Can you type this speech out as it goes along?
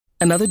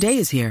Another day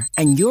is here,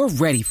 and you're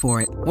ready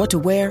for it. What to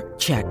wear?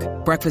 Check.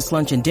 Breakfast,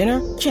 lunch, and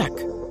dinner? Check.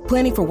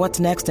 Planning for what's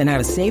next and how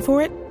to save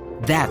for it?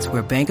 That's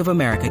where Bank of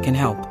America can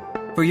help.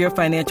 For your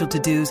financial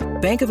to-dos,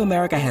 Bank of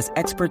America has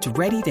experts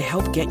ready to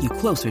help get you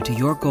closer to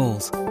your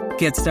goals.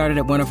 Get started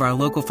at one of our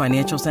local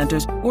financial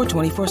centers or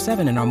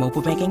 24/7 in our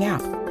mobile banking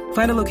app.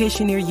 Find a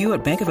location near you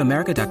at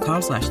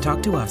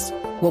bankofamerica.com/talktous.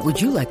 What would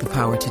you like the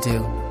power to do?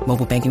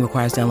 Mobile banking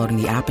requires downloading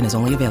the app and is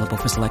only available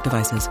for select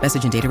devices.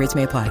 Message and data rates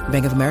may apply.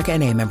 Bank of America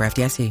NA, member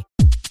FDIC.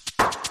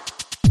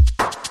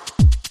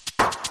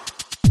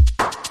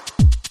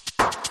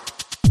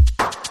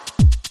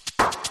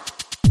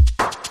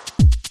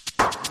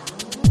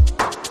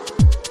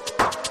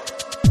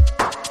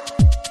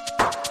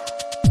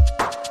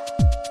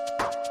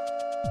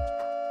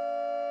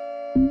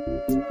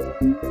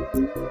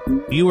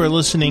 You are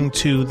listening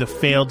to the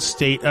Failed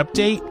State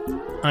Update.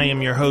 I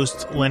am your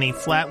host, Lenny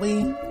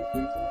Flatley.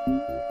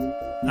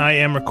 I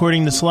am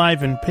recording this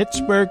live in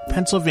Pittsburgh,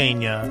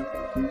 Pennsylvania.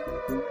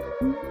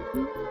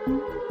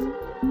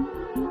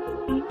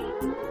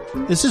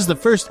 This is the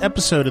first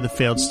episode of the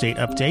Failed State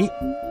Update,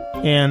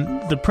 and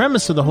the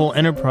premise of the whole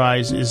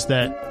enterprise is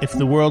that if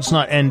the world's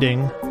not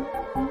ending,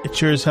 it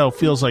sure as hell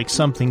feels like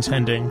something's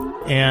ending.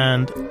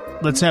 And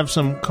let's have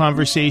some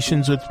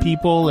conversations with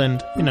people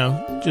and,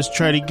 just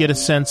try to get a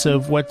sense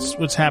of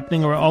what's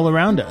happening all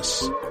around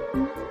us.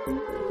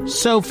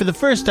 So for the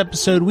first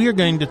episode, we are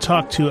going to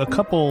talk to a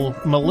couple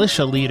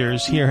militia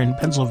leaders here in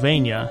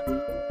Pennsylvania.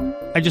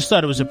 I just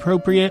thought it was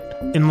appropriate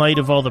in light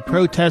of all the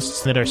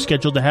protests that are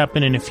scheduled to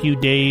happen in a few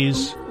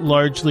days,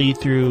 largely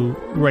through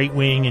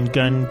right-wing and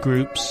gun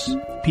groups,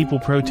 people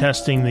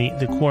protesting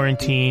the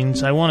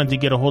quarantines. I wanted to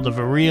get a hold of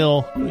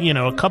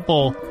a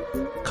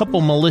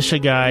couple militia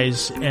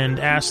guys and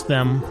ask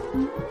them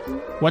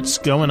what's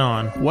going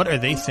on. What are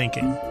they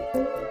thinking?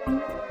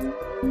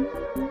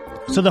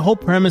 So the whole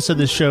premise of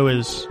this show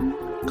is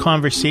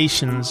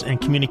conversations and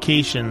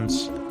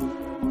communications.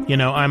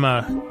 I'm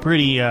a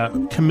pretty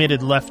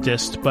committed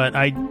leftist, but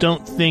I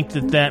don't think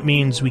that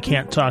means we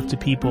can't talk to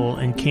people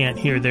and can't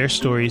hear their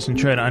stories and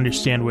try to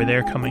understand where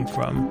they're coming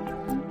from.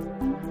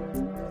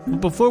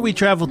 Before we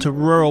travel to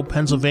rural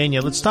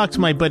Pennsylvania, let's talk to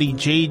my buddy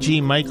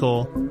J.G.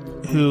 Michael,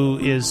 who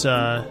is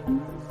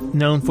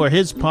known for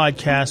his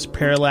podcast,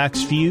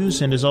 Parallax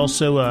Views, and is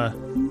also a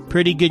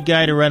pretty good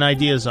guy to run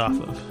ideas off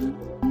of.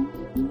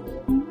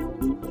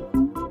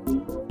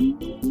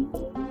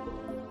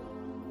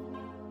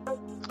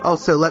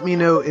 Also, let me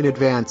know in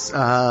advance.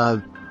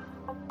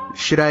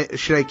 Should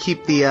I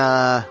keep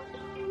the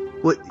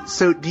what?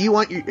 So, do you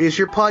want is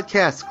your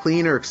podcast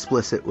clean or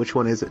explicit? Which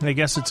one is it? I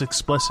guess it's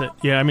explicit.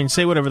 Yeah,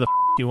 say whatever the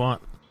you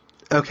want.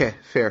 Okay,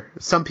 fair.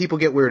 Some people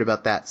get weird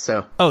about that.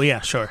 So. Oh yeah,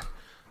 sure.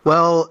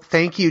 Well,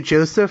 thank you,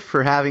 Joseph,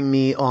 for having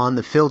me on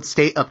the Failed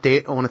State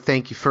Update. I want to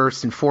thank you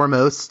first and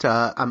foremost.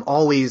 I'm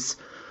always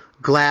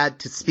glad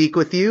to speak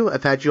with you.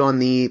 I've had you on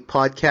the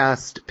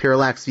podcast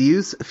Parallax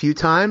Views a few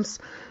times.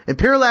 And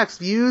Parallax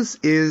Views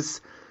is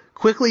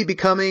quickly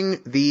becoming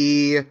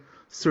the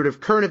sort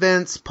of current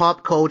events,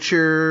 pop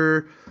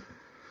culture,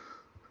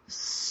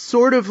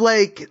 sort of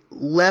like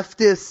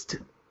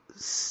leftist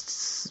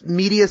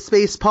media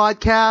space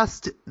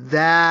podcast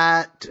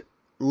that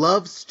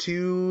loves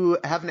to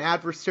have an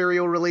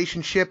adversarial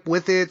relationship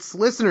with its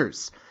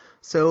listeners.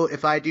 So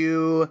if I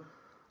do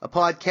a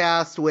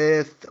podcast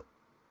with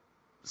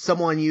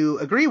someone you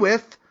agree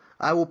with,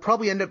 I will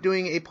probably end up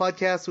doing a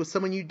podcast with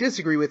someone you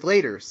disagree with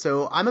later.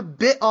 So I'm a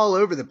bit all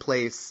over the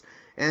place,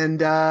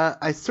 and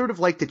I sort of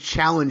like to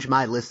challenge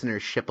my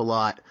listenership a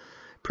lot.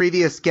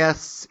 Previous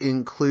guests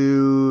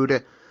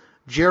include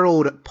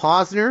Gerald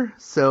Posner.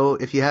 So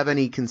if you have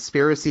any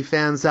conspiracy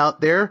fans out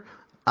there,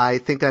 I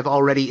think I've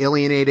already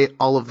alienated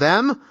all of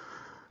them.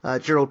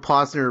 Gerald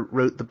Posner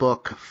wrote the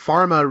book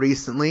Pharma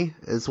recently,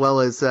 as well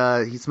as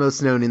he's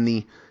most known in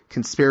the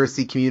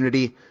conspiracy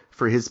community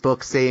for his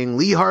book saying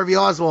Lee Harvey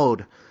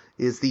Oswald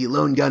is the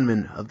lone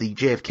gunman of the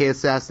JFK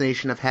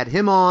assassination. I've had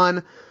him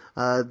on.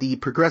 The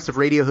progressive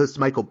radio host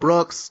Michael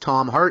Brooks,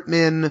 Tom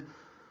Hartman,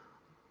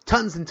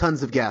 tons and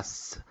tons of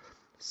guests.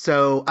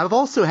 So I've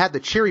also had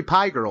the Cherry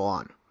Pie Girl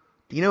on.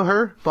 Do you know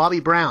her? Bobby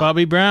Brown.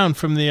 Bobby Brown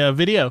from the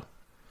video.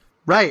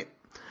 Right.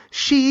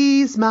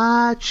 She's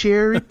my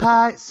cherry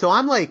pie. So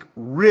I'm like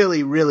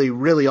really, really,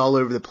 really all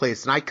over the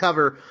place, and I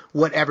cover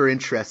whatever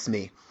interests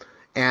me.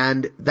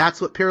 And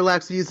that's what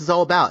Parallax Views is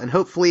all about. And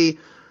hopefully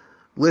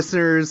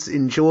listeners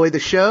enjoy the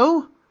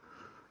show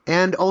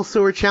and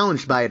also are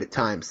challenged by it at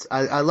times.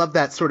 I love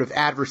that sort of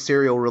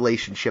adversarial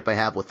relationship I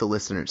have with the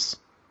listeners.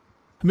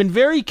 I've been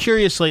very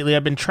curious lately.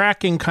 I've been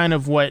tracking kind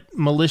of what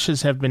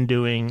militias have been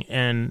doing,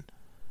 and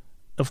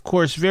of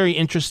course very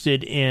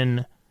interested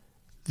in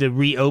the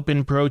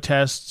reopen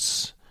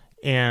protests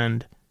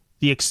and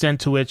the extent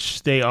to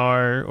which they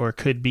are or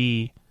could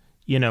be,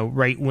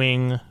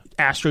 right-wing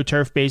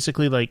AstroTurf,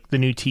 basically, like the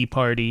new Tea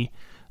Party.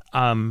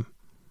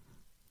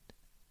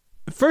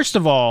 First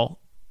of all,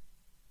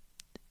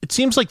 it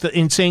seems like the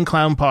Insane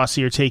Clown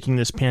Posse are taking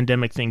this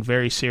pandemic thing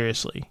very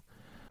seriously.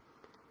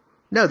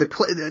 No, the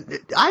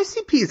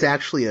ICP is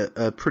actually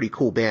a pretty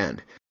cool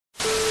band.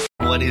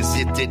 What is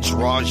it that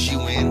draws you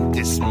in?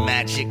 This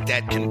magic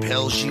that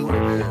compels you?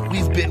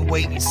 We've been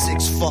waiting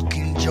 6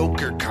 fucking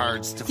Joker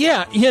cards to...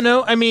 Yeah,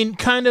 I mean,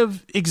 kind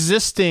of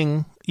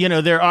existing,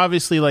 they're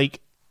obviously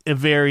like a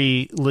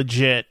very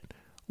legit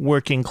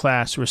working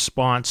class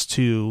response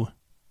to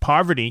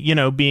poverty,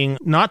 being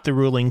not the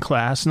ruling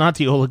class, not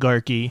the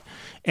oligarchy,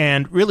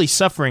 and really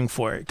suffering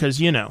for it.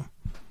 Because,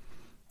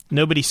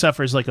 nobody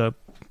suffers like a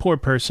poor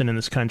person in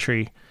this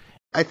country.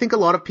 I think a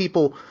lot of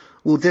people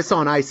will diss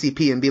on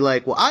ICP and be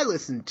like, well, I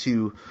listen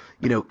to,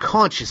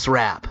 conscious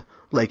rap,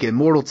 like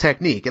Immortal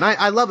Technique. And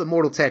I love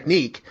Immortal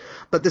Technique,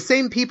 but the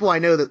same people I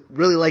know that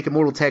really like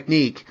Immortal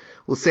Technique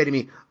will say to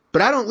me,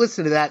 but I don't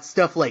listen to that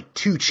stuff like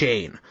 2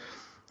 Chainz.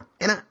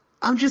 And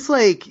I'm just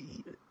like,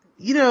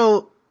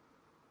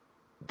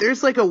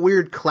 there's like a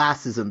weird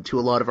classism to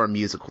a lot of our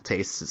musical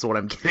tastes is what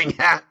I'm getting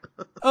at.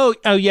 Oh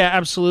yeah,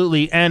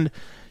 absolutely. And,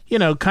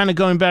 kind of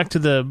going back to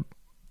the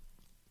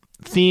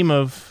theme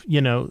of,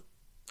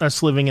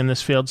 us living in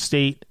this failed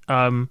state,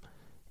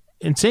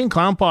 Insane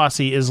Clown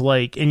Posse is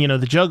like, and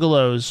the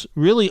Juggalos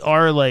really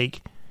are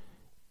like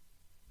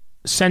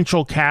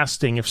central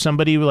casting. If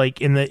somebody like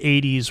in the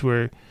 80s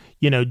were,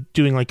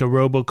 doing like a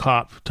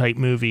RoboCop type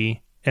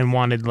movie and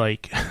wanted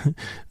like,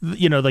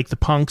 like the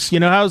punks,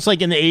 how it's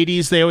like in the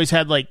 80s, they always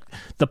had like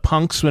the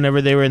punks whenever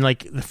they were in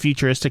like the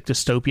futuristic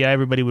dystopia,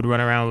 everybody would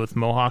run around with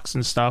mohawks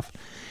and stuff.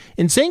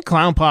 Insane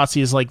Clown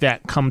Posse is like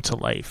that come to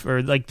life,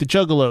 or like the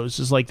Juggalos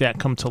is like that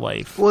come to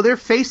life. Well, their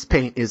face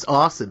paint is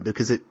awesome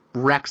because it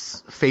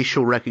wrecks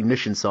facial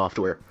recognition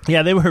software.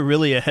 Yeah, they were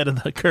really ahead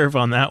of the curve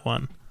on that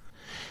one.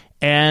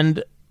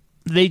 And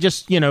they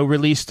just,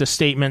 released a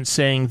statement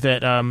saying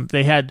that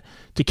they had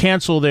to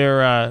cancel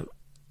their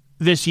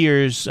this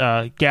year's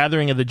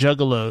gathering of the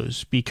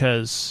Juggalos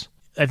because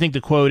I think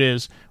the quote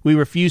is, "We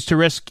refuse to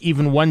risk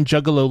even one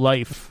Juggalo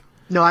life."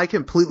 No, I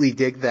completely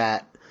dig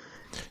that.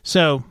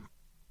 So,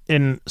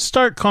 in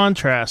stark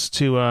contrast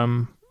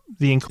to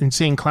the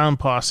Insane Clown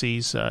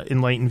Posse's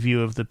enlightened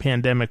view of the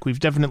pandemic, we've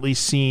definitely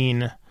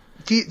seen...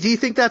 Do you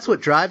think that's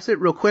what drives it,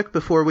 real quick,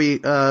 before we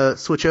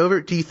switch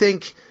over? Do you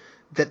think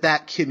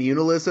that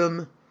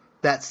communalism,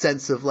 that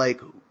sense of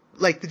like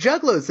the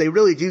Juggalos, they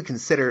really do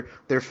consider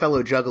their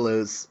fellow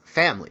Juggalos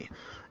family.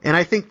 And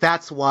I think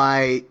that's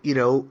why, we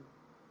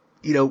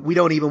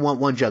don't even want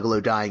one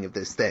Juggalo dying of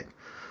this thing.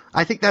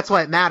 I think that's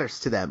why it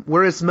matters to them.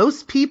 Whereas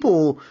most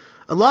people...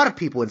 A lot of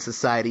people in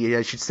society,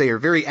 I should say, are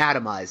very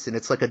atomized, and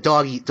it's like a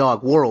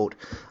dog-eat-dog world.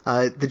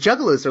 The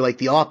Juggalos are like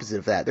the opposite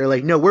of that. They're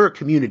like, no, we're a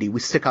community.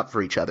 We stick up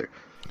for each other.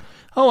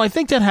 Oh, I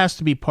think that has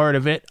to be part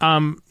of it.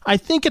 I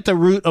think at the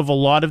root of a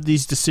lot of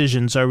these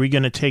decisions, are we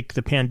going to take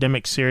the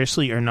pandemic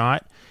seriously or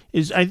not,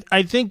 is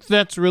I think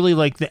that's really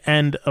like the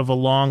end of a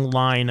long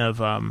line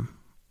of, a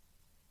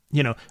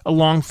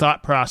long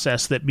thought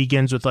process that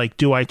begins with like,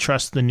 do I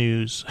trust the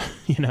news?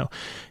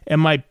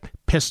 Am I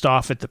pissed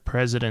off at the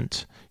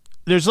president?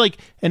 There's like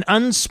an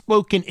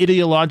unspoken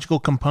ideological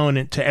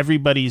component to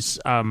everybody's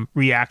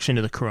reaction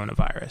to the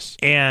coronavirus.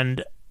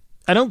 And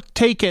I don't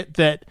take it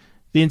that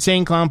the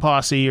Insane Clown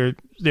Posse or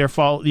their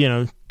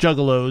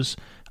Juggalos,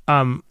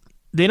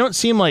 they don't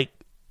seem like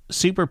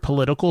super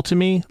political to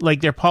me.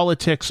 Like their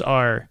politics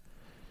are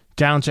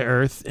down to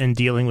earth and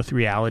dealing with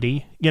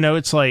reality.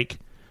 It's like,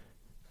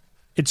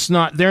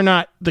 they're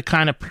not the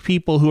kind of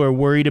people who are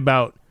worried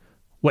about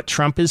what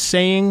Trump is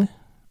saying.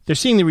 They're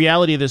seeing the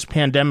reality of this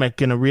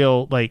pandemic in a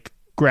real, like,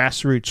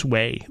 grassroots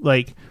way.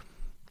 Like,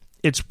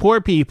 it's poor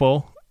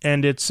people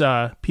and it's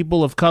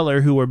people of color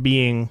who are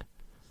being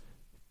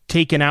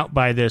taken out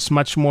by this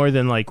much more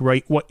than, like,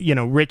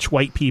 rich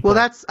white people.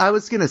 Well, I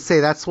was going to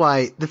say, that's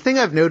why the thing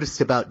I've noticed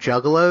about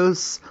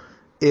Juggalos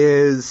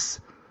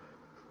is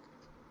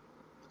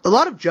a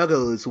lot of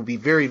Juggalos will be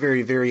very,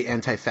 very, very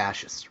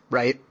anti-fascist,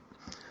 right?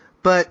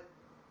 But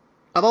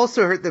I've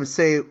also heard them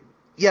say,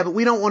 yeah, but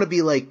we don't want to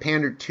be, like,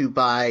 pandered to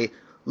by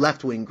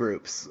left-wing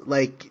groups.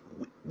 Like,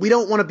 we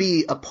don't want to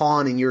be a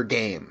pawn in your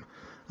game.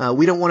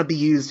 We don't want to be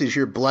used as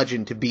your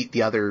bludgeon to beat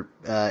the other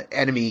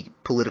enemy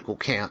political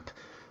camp.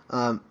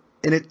 And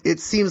it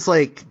seems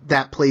like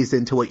that plays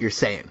into what you're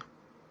saying.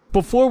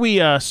 Before we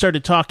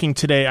started talking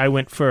today, I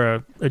went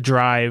for a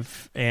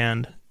drive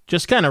and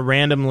just kind of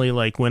randomly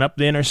like went up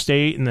the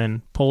interstate and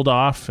then pulled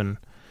off and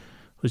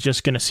was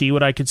just going to see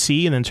what I could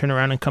see and then turn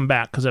around and come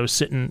back because I was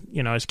sitting,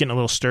 I was getting a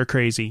little stir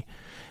crazy.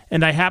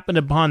 And I happened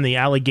upon the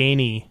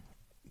Allegheny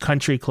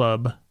Country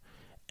Club,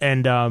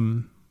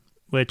 and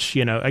which,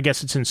 I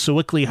guess it's in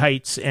Sewickley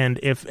Heights. And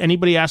if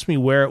anybody asked me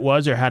where it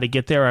was or how to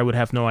get there, I would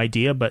have no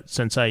idea. But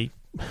since I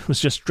was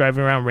just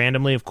driving around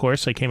randomly, of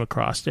course, I came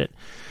across it.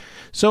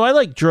 So I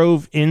like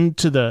drove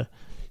into the,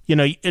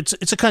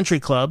 it's a country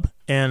club,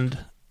 and,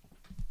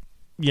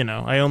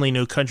 I only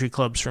knew country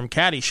clubs from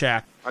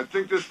Caddyshack. I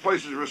think this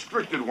place is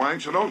restricted,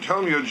 Wang, so don't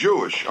tell me you're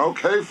Jewish.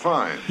 Okay,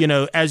 fine.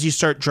 As you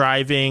start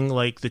driving,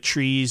 like, the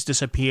trees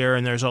disappear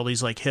and there's all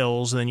these, like,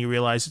 hills, and then you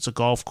realize it's a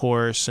golf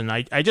course. And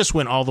I just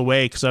went all the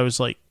way because I was,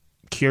 like,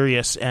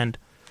 curious. And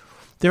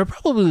there were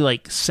probably,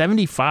 like,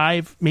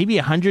 75, maybe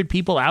 100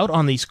 people out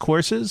on these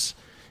courses.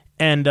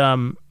 And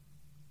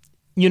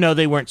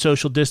they weren't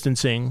social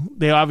distancing.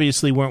 They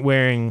obviously weren't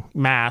wearing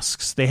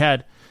masks. They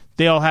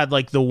all had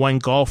like the one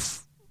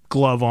golf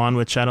glove on,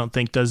 which I don't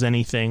think does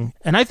anything.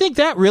 And I think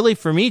that really,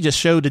 for me, just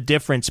showed a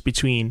difference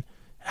between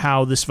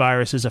how this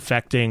virus is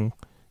affecting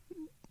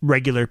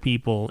regular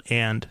people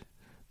and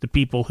the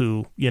people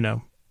who,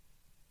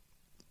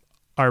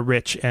 are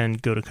rich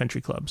and go to country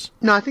clubs.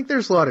 No, I think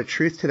there's a lot of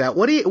truth to that.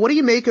 What do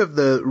you make of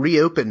the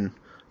reopen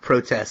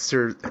protests?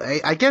 Or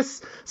I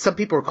guess some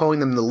people are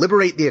calling them the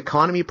Liberate the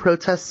Economy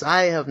protests.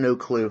 I have no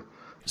clue.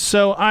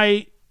 So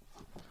I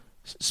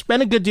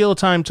spent a good deal of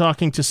time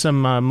talking to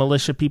some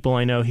militia people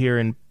I know here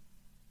in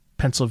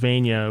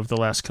Pennsylvania over the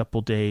last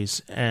couple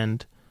days,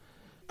 and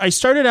I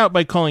started out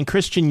by calling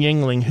Christian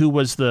Yingling, who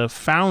was the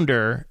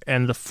founder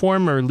and the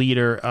former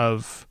leader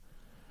of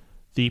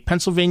the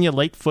Pennsylvania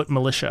Lightfoot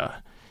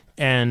Militia.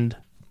 And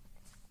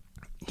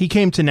he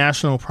came to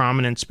national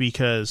prominence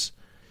because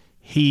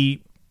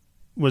he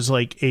was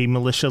like a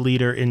militia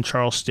leader in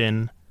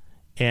Charleston.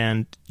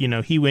 And,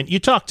 you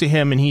talk to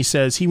him and he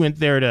says he went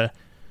there to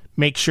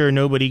make sure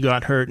nobody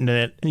got hurt and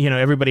that,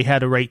 everybody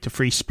had a right to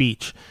free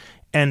speech.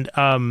 And,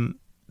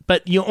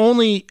 but you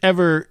only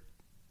ever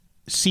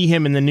see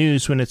him in the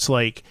news when it's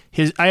like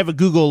I have a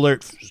Google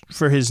alert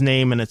for his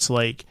name, and it's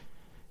like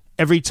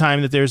every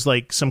time that there's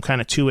like some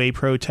kind of 2A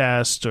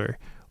protest or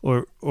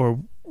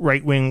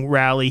right-wing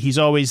rally, he's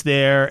always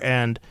there,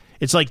 and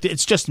it's like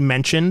it's just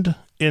mentioned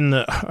in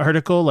the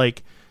article,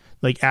 like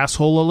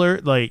asshole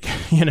alert, like,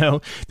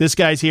 this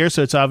guy's here,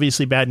 so it's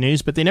obviously bad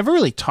news, but they never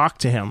really talk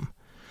to him.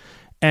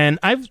 And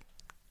I've,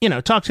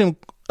 talked to him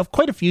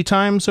quite a few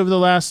times over the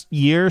last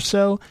year or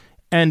so,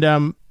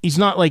 and he's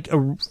not like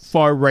a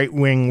far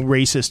right-wing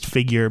racist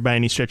figure by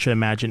any stretch of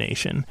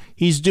imagination.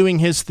 He's doing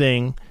his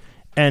thing,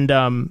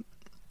 and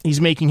he's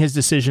making his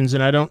decisions,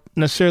 and I don't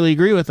necessarily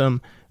agree with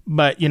him,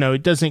 but,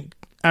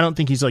 I don't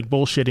think he's like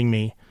bullshitting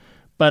me.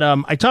 But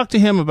I talked to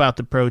him about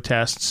the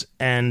protests,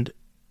 and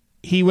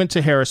he went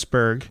to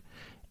Harrisburg,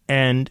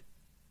 and,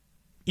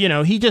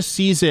 he just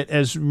sees it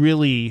as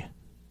really,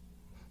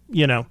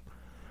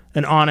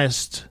 an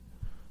honest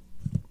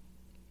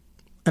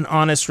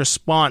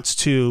response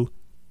to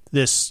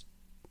this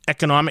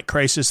economic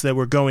crisis that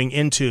we're going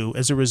into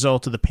as a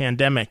result of the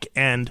pandemic.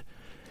 And,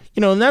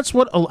 and that's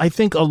what I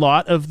think a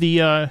lot of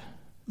the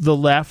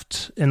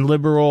left and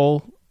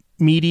liberal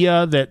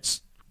media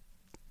that's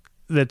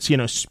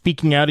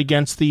speaking out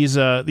against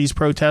these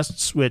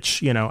protests,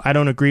 which, I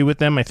don't agree with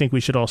them. I think we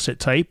should all sit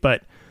tight,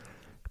 but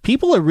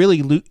people are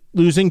really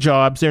losing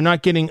jobs. They're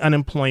not getting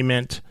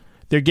unemployment.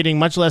 They're getting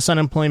much less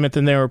unemployment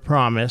than they were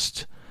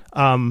promised.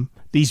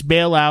 These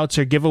bailouts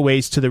are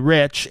giveaways to the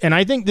rich. And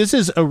I think this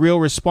is a real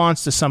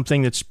response to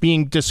something that's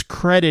being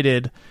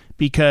discredited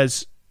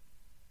because,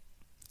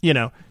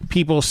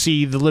 people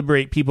see the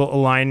Liberate people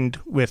aligned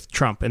with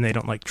Trump and they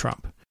don't like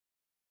Trump.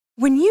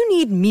 When you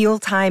need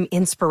mealtime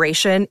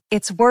inspiration,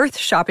 it's worth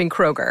shopping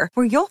Kroger,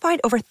 where you'll find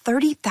over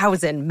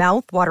 30,000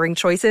 mouth-watering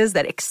choices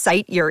that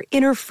excite your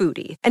inner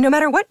foodie. And no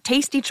matter what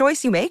tasty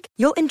choice you make,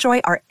 you'll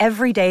enjoy our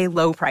everyday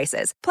low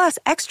prices, plus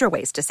extra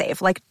ways to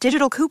save, like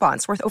digital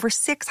coupons worth over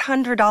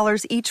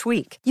 $600 each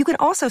week. You can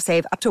also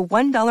save up to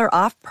 $1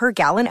 off per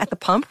gallon at the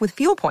pump with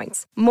fuel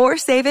points. More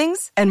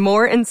savings and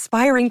more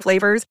inspiring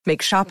flavors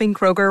make shopping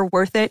Kroger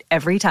worth it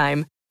every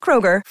time.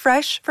 Kroger,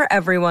 fresh for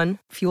everyone.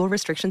 Fuel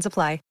restrictions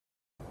apply.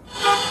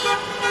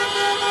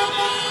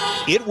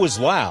 It was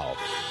loud,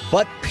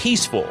 but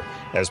peaceful,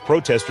 as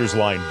protesters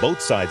lined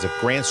both sides of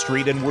Grant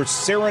Street and were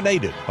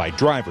serenaded by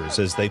drivers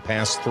as they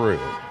passed through.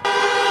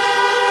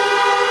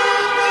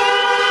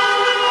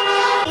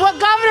 What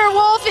Governor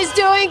Wolf is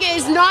doing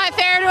is not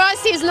fair to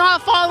us. He's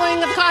not following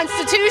the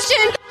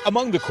Constitution.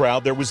 Among the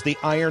crowd, there was the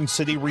Iron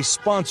City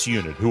Response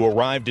Unit, who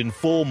arrived in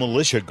full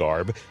militia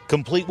garb,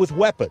 complete with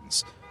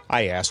weapons.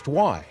 I asked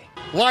why.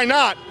 Why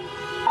not?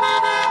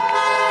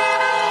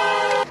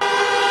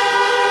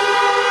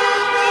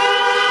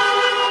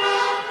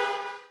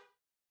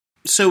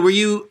 So were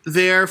you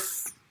there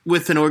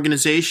with an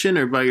organization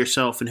or by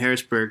yourself in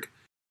Harrisburg?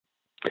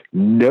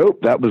 Nope,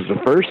 that was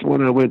the first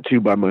one I went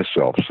to by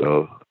myself,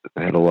 so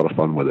I had a lot of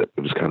fun with it.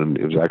 It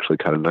was actually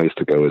kind of nice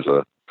to go as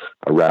a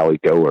rally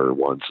goer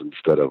once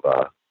instead of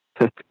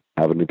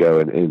having to go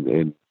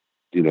and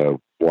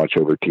watch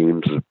over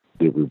teams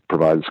that would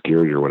provide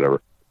security or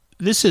whatever.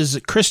 This is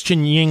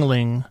Christian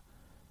Yingling,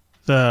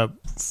 the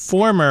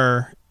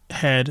former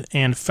head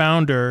and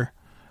founder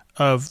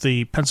of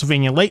the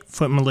Pennsylvania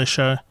Lightfoot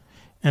Militia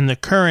and the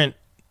current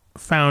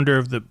founder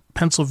of the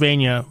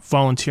Pennsylvania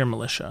Volunteer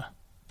Militia.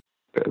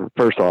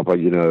 First off,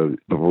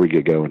 before we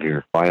get going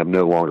here, I am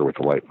no longer with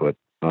the Lightfoot.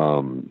 I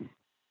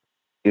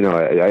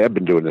have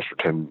been doing this for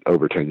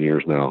over 10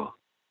 years now.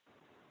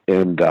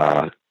 And,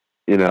 I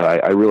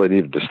really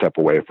needed to step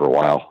away for a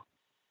while.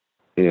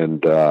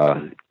 And,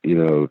 I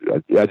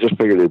just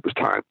figured it was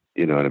time.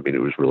 You know what I mean?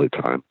 It was really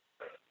time.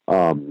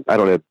 I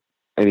don't have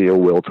any ill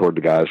will toward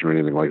the guys or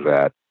anything like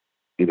that.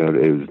 It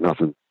was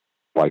nothing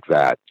like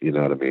that. You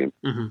know what I mean?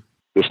 Mm-hmm.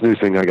 This new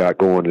thing I got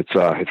going, it's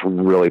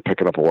really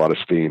picking up a lot of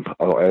steam.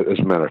 As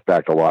a matter of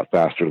fact, a lot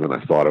faster than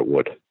I thought it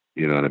would.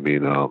 You know what I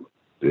mean?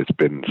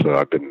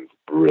 I've been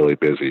really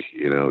busy,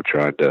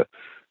 trying to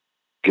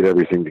get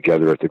everything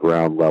together at the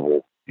ground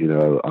level.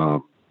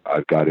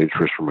 I've got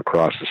interest from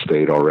across the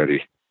state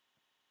already,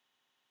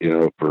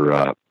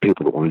 for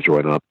people that want to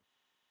join up.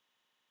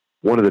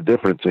 One of the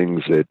different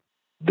things that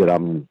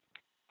I'm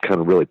kind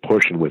of really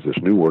pushing with this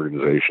new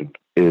organization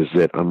is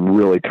that I'm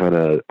really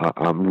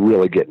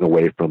getting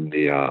away from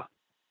the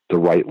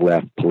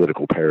right-left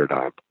political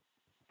paradigm.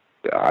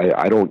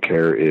 I don't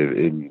care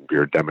if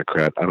you're a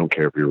Democrat. I don't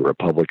care if you're a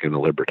Republican, a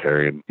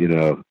Libertarian,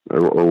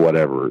 or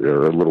whatever,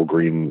 or a little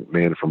green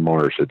man from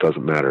Mars. It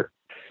doesn't matter.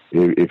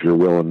 If you're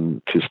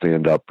willing to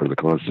stand up for the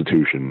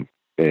Constitution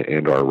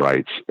and our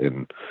rights,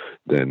 and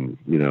then,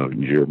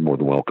 you're more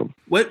than welcome.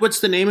 What's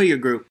the name of your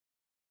group?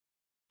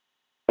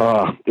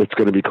 It's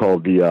going to be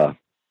called the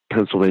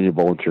Pennsylvania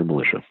Volunteer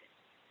Militia,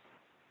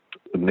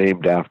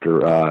 named after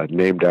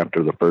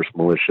the first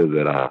militia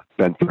that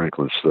Ben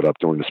Franklin stood up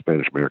during the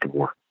Spanish-American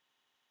War.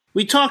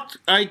 We talked.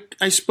 I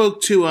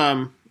spoke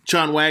to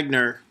John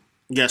Wagner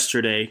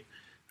yesterday.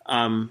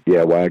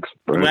 Wags.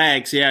 Right?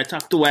 Wags. Yeah, I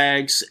talked to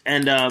Wags,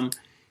 and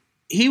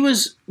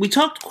we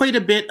talked quite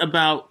a bit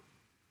about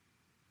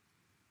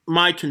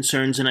my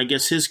concerns, and I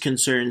guess his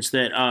concerns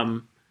that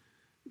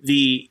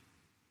the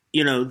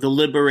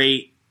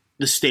liberate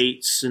the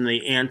states and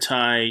the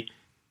anti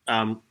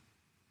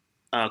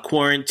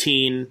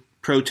quarantine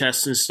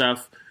protests and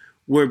stuff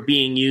were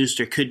being used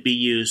or could be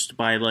used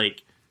by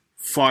like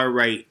far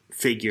right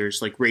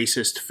figures, like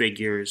racist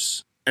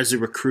figures, as a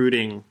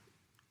recruiting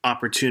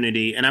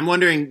opportunity. And I'm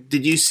wondering,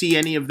 did you see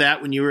any of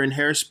that when you were in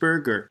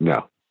Harrisburg? Or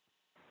no,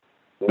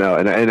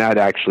 and I'd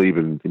actually,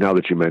 even now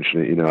that you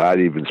mention it, I'd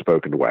even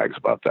spoken to Wags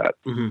about that.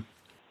 Mm-hmm.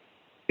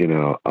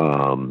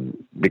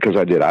 Because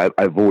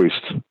I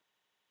voiced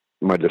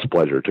my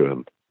displeasure to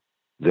him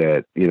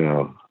that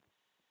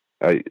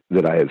I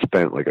had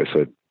spent, like I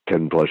said,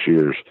 10 plus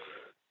years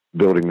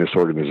building this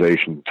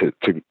organization to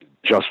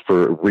just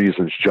for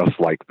reasons just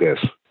like this.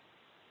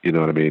 You know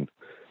what I mean?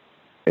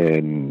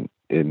 And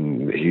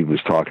he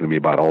was talking to me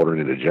about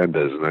alternate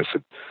agendas, and I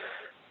said,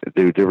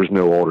 dude, there was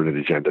no alternate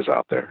agendas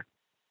out there.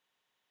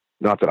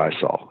 Not that I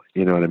saw.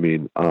 You know what I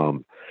mean?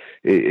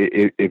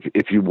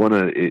 If you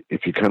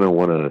kind of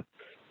want to,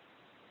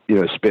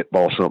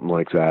 spitball something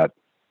like that,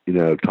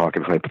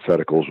 talking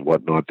hypotheticals and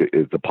whatnot,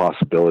 the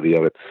possibility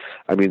of it.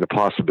 I mean, the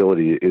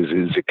possibility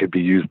is it could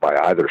be used by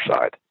either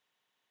side.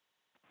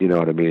 You know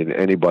what I mean?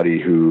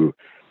 Anybody who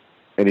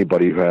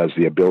has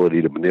the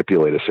ability to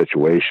manipulate a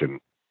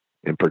situation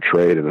and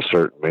portray it in a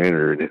certain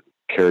manner, and it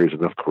carries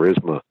enough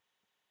charisma,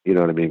 you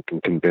know what I mean, can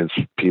convince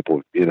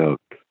people,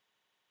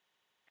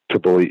 to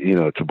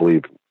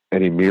believe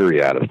any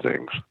myriad of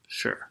things.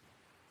 Sure.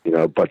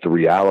 But the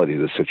reality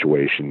of the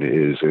situation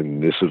is,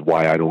 and this is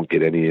why I don't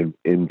get any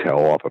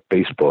intel off of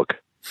Facebook,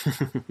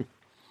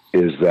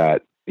 is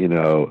that,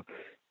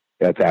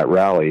 at that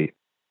rally,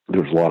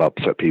 there's a lot of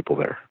upset people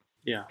there.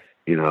 Yeah.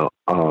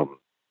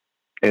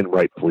 And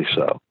rightfully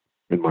so,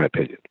 in my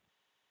opinion.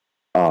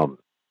 But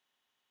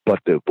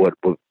what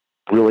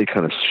really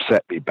kind of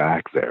set me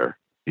back there,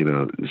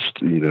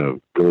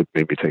 really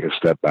made me take a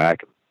step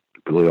back, and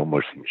really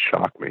almost even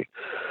shocked me,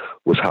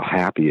 was how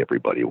happy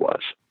everybody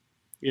was.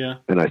 Yeah.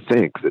 And I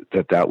think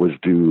that was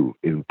due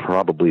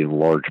probably in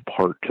large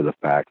part to the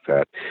fact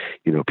that,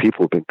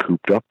 people have been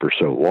cooped up for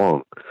so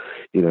long.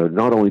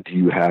 Not only do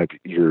you have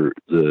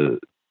the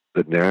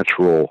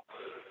natural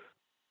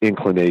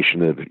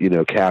inclination of,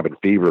 cabin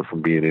fever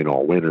from being in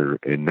all winter,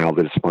 and now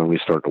that it's finally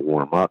starting to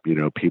warm up,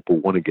 people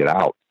want to get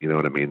out. You know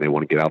what I mean? They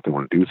want to get out. They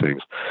want to do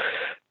things.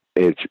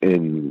 It's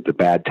in the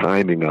bad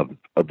timing of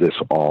this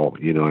all,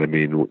 you know what I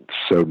mean?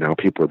 So now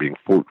people are being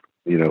forced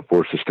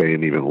to stay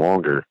in even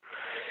longer.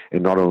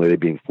 And not only are they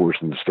being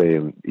forced to stay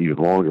in even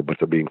longer, but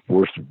they're being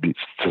forced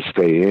to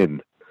stay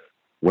in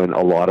when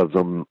a lot of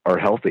them are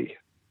healthy.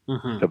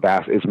 Mm-hmm.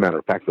 As a matter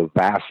of fact, the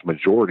vast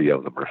majority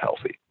of them are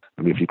healthy.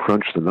 I mean, if you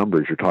crunch the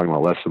numbers, you're talking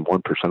about less than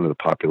 1% of the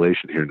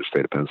population here in the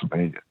state of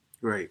Pennsylvania,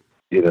 right?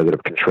 That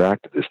have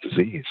contracted this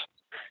disease,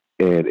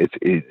 and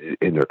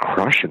and they're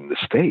crushing the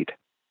state.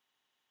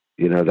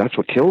 That's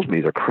what kills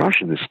me. They're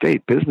crushing the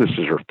state.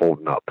 Businesses are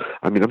folding up.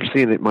 I mean, I'm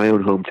seeing it in my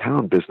own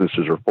hometown.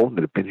 Businesses are folding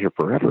that have been here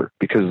forever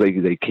because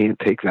they can't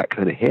take that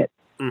kind of hit.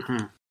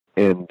 Mm-hmm.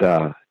 And,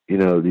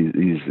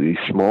 these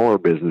smaller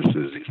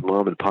businesses, these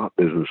mom and pop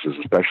businesses,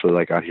 especially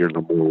like out here in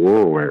the more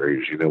rural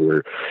areas,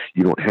 where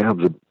you don't have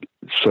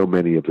so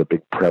many of the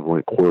big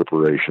prevalent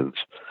corporations.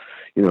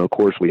 Of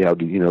course we have,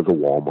 the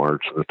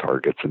Walmarts and the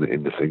Targets and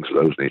the things of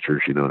those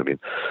natures, you know what I mean?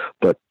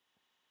 But,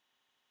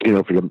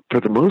 for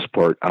the most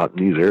part out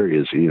in these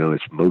areas,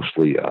 it's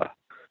mostly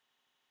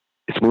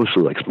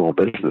like small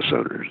business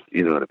owners,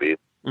 you know what I mean?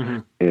 Mm-hmm.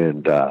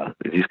 And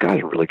these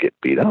guys are really getting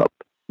beat up,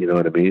 you know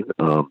what I mean?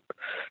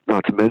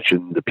 Not to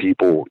mention the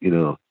people,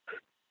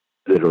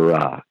 that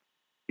are,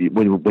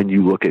 when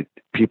you look at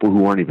people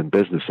who aren't even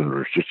business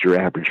owners, just your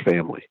average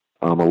family.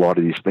 A lot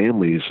of these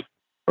families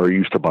are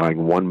used to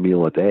buying one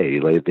meal a day.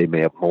 They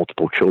may have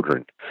multiple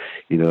children,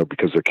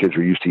 because their kids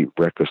are used to eating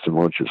breakfast and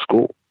lunch at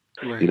school.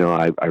 Right. You know,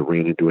 I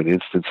ran into an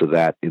instance of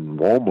that in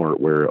Walmart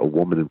where a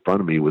woman in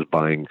front of me was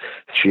buying,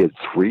 she had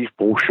 3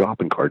 full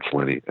shopping carts,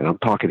 Lenny, and I'm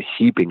talking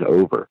heaping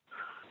over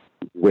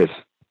with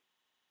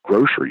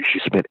groceries. She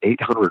spent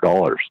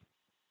 $800.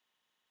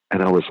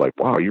 And I was like,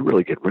 wow, you're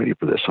really getting ready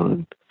for this, huh?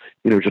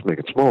 You know, just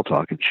making small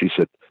talk. And she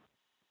said,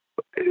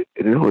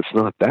 no, it's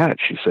not that.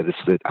 She said, it's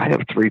that I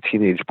have 3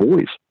 teenage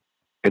boys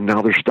and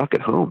now they're stuck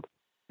at home.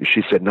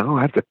 She said, now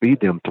I have to feed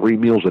them 3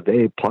 meals a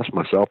day, plus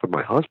myself and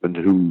my husband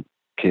who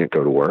can't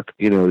go to work.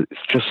 You know,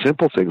 it's just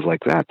simple things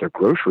like that. Their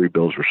grocery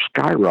bills are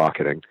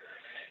skyrocketing.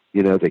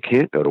 You know, they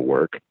can't go to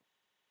work.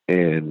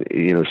 And,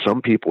 you know,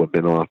 some people have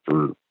been off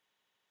for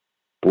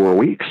 4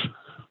 weeks,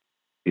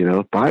 you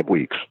know, 5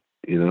 weeks,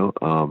 you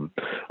know.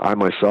 I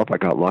myself, I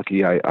got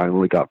lucky. I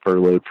only got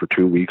furloughed for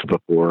 2 weeks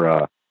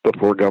before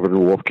Governor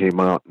Wolf came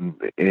out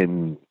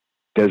and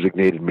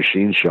designated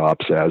machine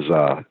shops as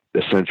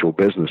essential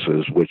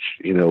businesses, which,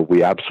 you know,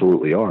 we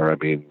absolutely are. I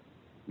mean,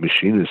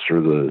 machinists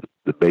are the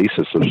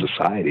basis of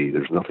society.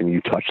 There's nothing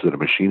you touch that a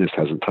machinist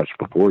hasn't touched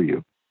before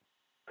you.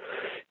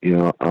 You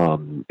know,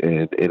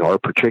 and in our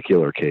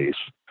particular case,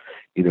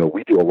 you know,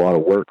 we do a lot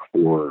of work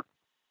for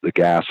the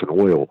gas and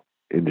oil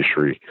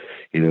industry.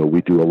 You know,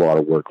 we do a lot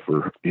of work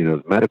for, you know,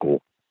 the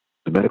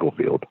medical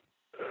field.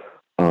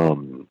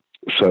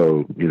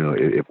 So, you know,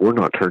 if we're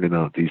not turning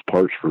out these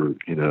parts for,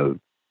 you know,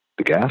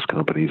 the gas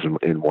companies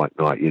and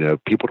whatnot, you know,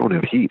 people don't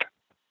have heat,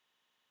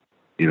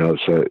 you know,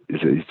 so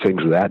it's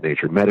things of that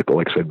nature. Medical,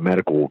 like I said,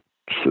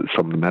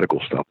 some of the medical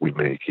stuff we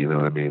make, you know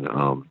what I mean?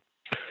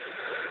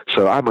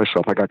 So I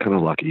myself, I got kind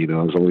of lucky, you know,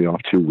 I was only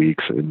off 2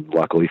 weeks, and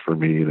luckily for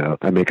me, you know,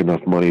 I make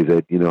enough money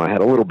that, you know, I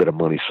had a little bit of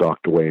money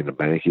socked away in the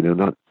bank, you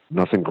know,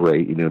 nothing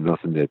great, you know,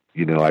 nothing that,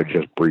 you know, I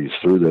just breezed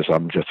through this.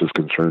 I'm just as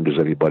concerned as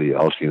anybody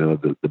else, you know,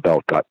 the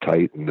belt got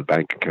tight and the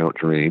bank account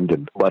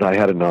drained, but I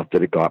had enough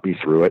that it got me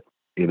through it,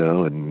 you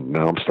know, and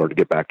now I'm starting to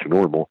get back to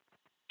normal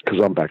because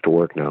I'm back to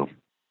work now,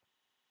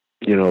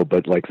 you know.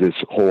 But like this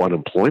whole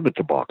unemployment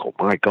debacle,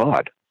 my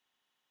God,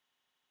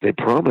 they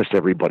promised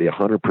everybody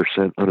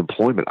 100%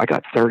 unemployment. I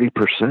got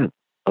 30%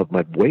 of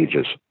my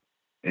wages.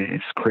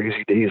 It's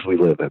crazy days we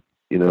live in.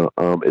 You know,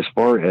 as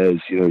far as,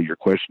 you know, your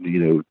question, you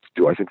know,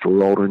 do I think there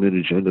were alternate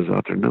agendas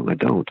out there? No, I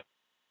don't.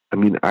 I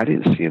mean, I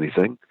didn't see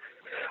anything.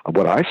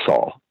 What I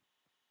saw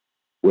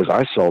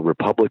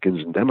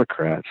Republicans and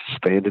Democrats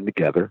standing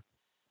together,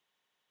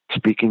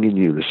 speaking in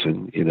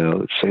unison, you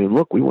know, saying,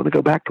 look, we want to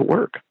go back to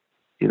work.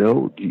 You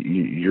know,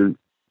 you're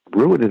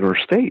ruining our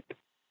state.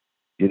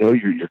 You know,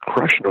 you're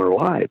crushing our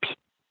lives.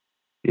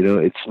 You know,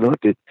 it's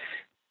not that.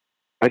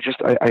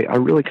 I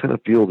really kind of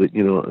feel that,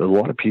 you know, a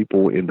lot of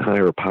people in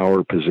higher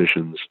power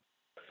positions,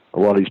 a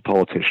lot of these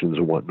politicians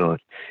and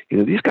whatnot, you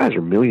know, these guys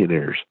are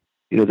millionaires.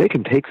 You know, they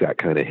can take that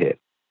kind of hit.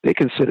 They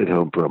can sit at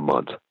home for a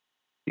month.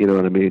 You know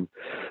what I mean?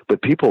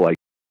 But people like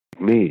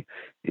me,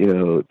 you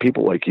know,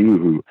 people like you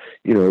who,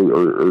 you know,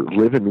 are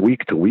living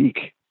week to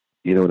week,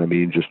 you know what I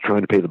mean? Just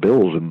trying to pay the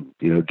bills and,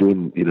 you know,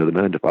 doing, you know, the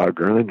 9 to 5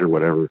 grind or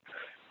whatever.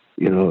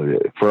 You know,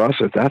 for us,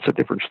 that's a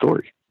different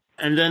story.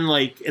 And then,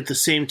 like, at the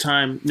same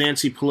time,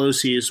 Nancy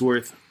Pelosi is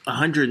worth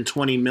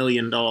 $120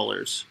 million.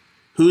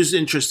 Whose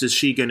interest is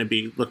she going to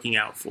be looking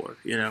out for,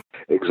 you know?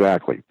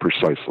 Exactly.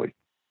 Precisely.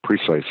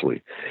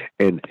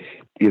 And,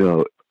 you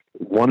know,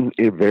 one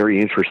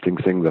very interesting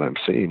thing that I'm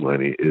seeing,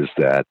 Lenny, is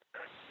that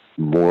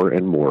more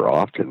and more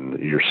often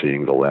you're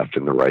seeing the left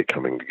and the right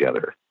coming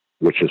together,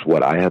 which is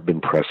what I have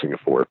been pressing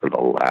for the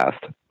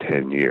last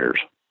 10 years.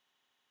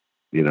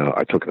 You know,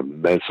 I took an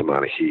immense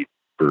amount of heat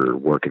for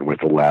working with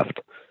the left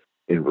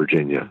in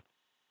Virginia,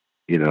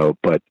 you know,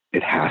 but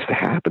it has to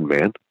happen,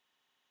 man.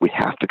 We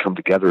have to come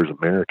together as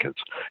Americans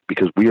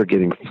because we are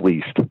getting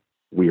fleeced.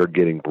 We are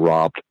getting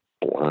robbed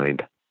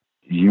blind.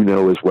 You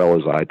know as well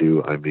as I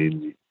do. I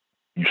mean,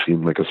 you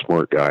seem like a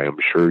smart guy. I'm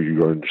sure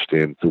you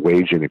understand the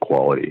wage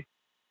inequality.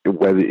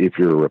 Whether if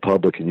you're a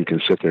Republican, you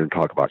can sit there and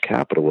talk about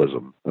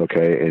capitalism,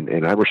 okay?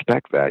 And I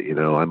respect that. You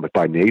know, I'm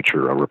by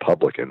nature a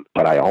Republican,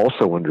 but I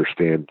also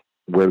understand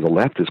where the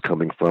left is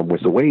coming from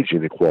with the wage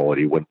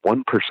inequality. When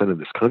 1% of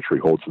this country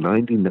holds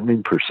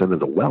 99% of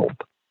the wealth,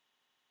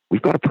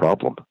 we've got a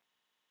problem.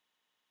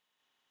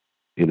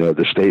 You know,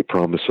 the state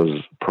promised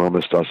us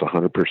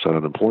 100%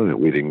 unemployment.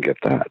 We didn't get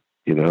that,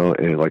 you know,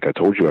 and like I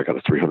told you, I got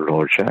a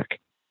 $300 check,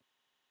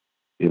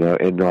 you know,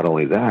 and not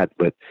only that,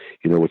 but,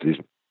 you know,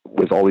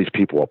 with all these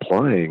people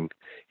applying,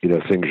 you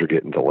know, things are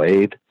getting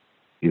delayed.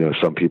 You know,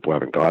 some people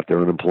haven't got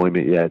their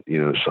unemployment yet,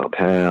 you know, some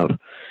have.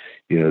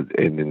 You know,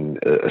 and in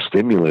a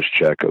stimulus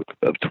check of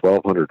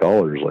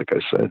 $1,200, like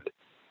I said,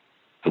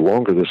 the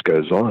longer this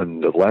goes on,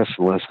 the less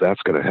and less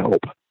that's going to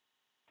help.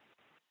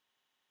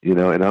 You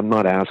know, and I'm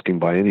not asking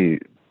by any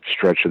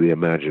stretch of the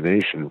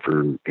imagination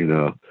for, you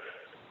know,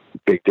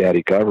 Big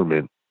Daddy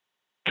government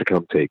to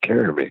come take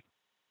care of me.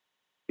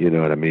 You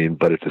know what I mean?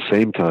 But at the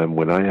same time,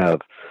 when I have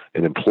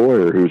an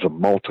employer who's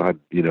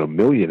a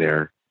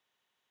millionaire,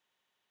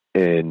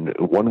 and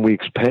 1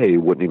 week's pay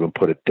wouldn't even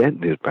put a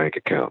dent in his bank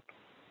account.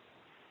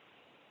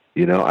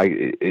 You know,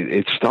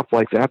 it's stuff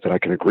like that I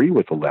can agree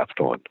with the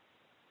left on.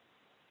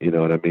 You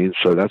know what I mean?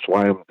 So that's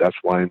why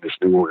in this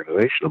new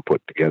organization I'm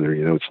putting together,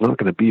 you know, it's not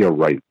going to be a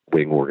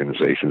right-wing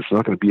organization. It's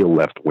not going to be a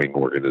left-wing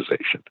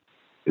organization.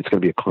 It's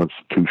going to be a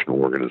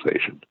constitutional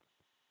organization.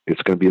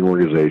 It's going to be an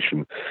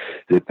organization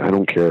that, I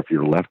don't care if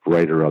you're left,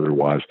 right, or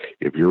otherwise,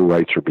 if your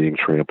rights are being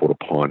trampled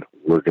upon,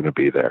 we're going to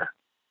be there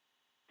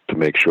to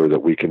make sure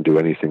that we can do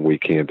anything we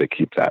can to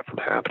keep that from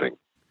happening.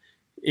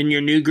 In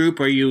your new group,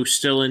 are you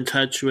still in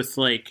touch with,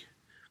 like,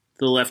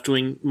 the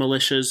left-wing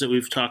militias that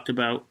we've talked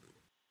about?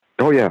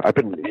 Oh yeah, I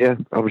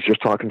was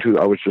just talking to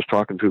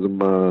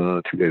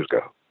them 2 days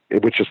ago,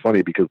 which is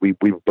funny because we've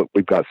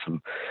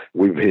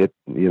hit,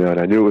 you know, and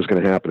I knew it was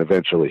going to happen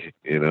eventually,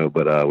 you know,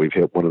 but we've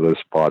hit one of those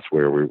spots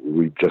where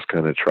we just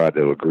kind of tried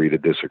to agree to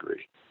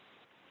disagree.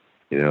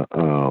 You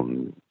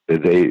know,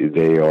 they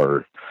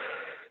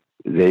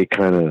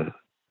kind of,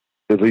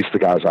 at least the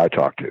guys I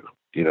talk to,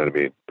 you know what I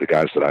mean? The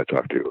guys that I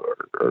talk to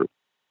are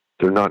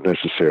they're not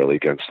necessarily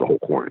against the whole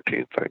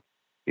quarantine thing.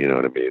 You know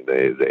what I mean?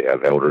 They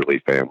have elderly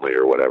family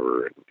or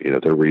whatever, and, you know,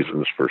 their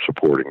reasons for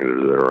supporting it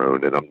are their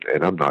own, and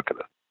I'm not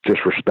going to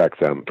disrespect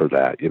them for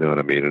that. You know what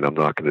I mean? And I'm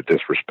not going to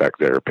disrespect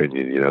their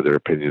opinion. You know, their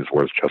opinion's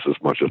worth just as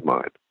much as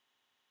mine.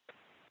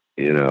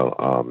 You know,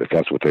 if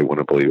that's what they want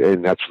to believe,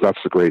 and that's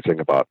the great thing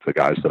about the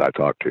guys that I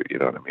talk to. You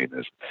know what I mean?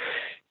 Is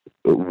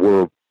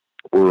we're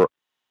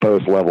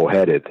both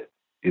level-headed.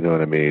 You know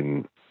what I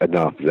mean?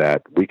 Enough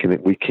that we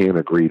can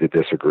agree to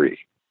disagree,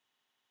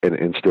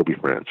 and still be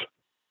friends.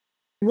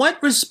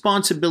 What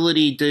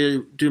responsibility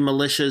do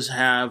militias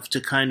have to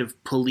kind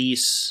of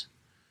police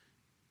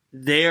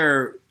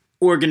their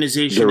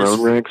organization? Their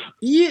own ranks?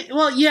 Yeah,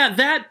 well, yeah,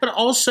 that, but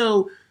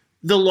also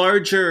the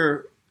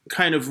larger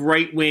kind of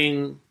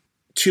right-wing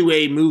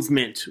 2A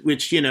movement,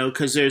 which, you know,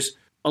 because there's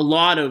a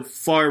lot of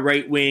far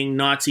right-wing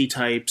Nazi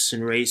types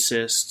and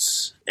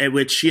racists,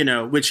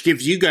 which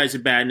gives you guys a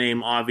bad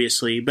name,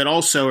 obviously, but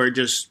also are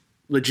just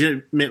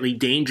legitimately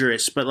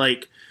dangerous. But,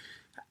 like,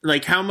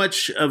 how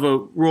much of a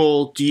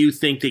role do you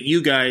think that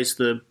you guys,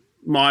 the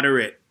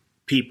moderate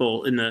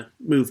people in the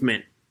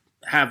movement,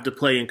 have to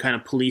play in kind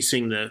of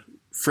policing the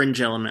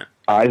fringe element?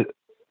 I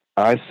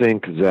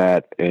think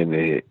that, and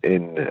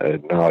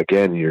now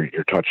again, you're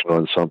touching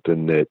on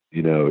something that,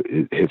 you know,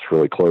 it hits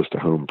really close to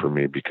home for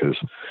me because,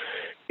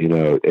 you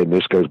know, and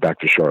this goes back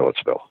to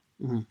Charlottesville.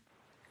 Mm-hmm.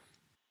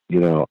 You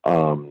know,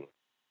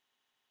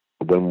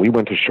 when we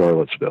went to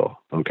Charlottesville,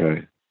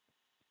 okay,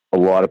 a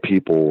lot of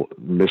people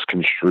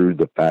misconstrued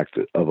the fact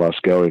of us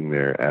going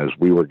there as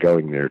we were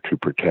going there to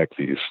protect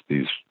these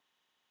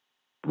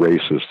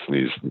racists,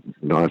 these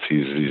Nazis,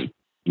 these,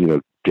 you know,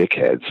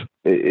 dickheads,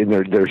 and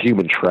they're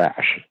human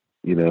trash,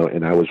 you know.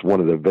 And I was one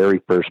of the very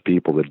first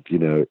people that, you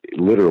know,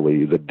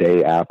 literally the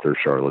day after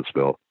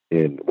Charlottesville,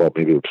 well,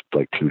 maybe it was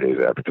like 2 days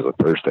after, because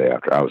the first day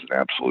after I was an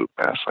absolute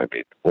mess. I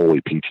mean,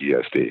 holy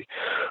PTSD.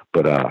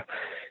 But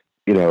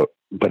you know.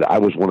 But I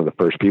was one of the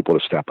first people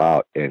to step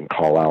out and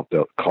call out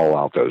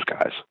those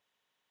guys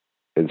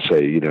and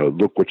say, you know,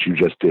 look what you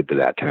just did to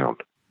that town.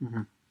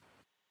 Mm-hmm.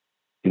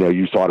 You know,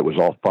 you thought it was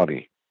all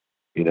funny,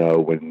 you know,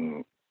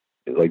 when,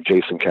 like,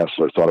 Jason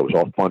Kessler thought it was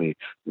all funny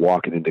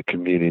walking into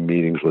community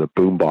meetings with a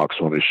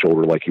boombox on his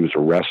shoulder like he was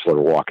a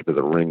wrestler walking to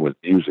the ring with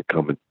music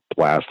coming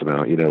blasting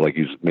out, you know, like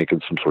he was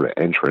making some sort of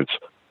entrance.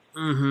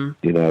 Mm-hmm.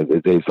 You know,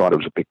 they thought it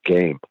was a big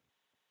game,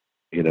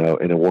 you know,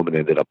 and a woman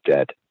ended up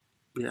dead.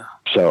 Yeah.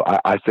 So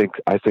I think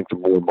the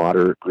more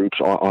moderate groups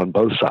on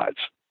both sides,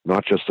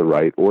 not just the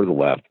right or the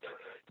left,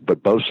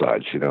 but both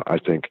sides, you know, I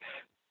think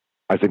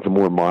the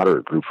more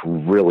moderate groups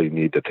really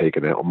need to take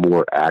a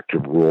more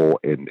active role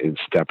in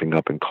stepping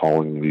up and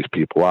calling these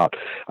people out.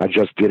 I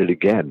just did it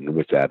again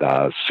with that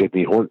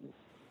Sydney Horton.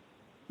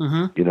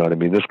 Mm-hmm. You know what I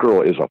mean? This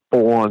girl is a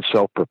full-on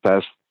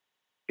self-professed,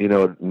 you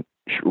know,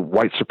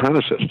 white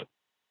supremacist.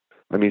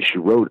 I mean, she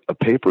wrote a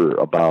paper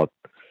about,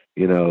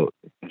 you know,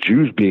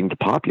 Jews being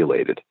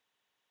depopulated.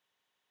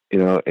 You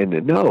know,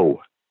 and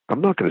no,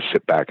 I'm not going to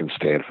sit back and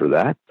stand for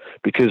that,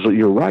 because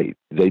you're right.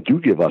 They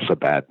do give us a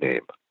bad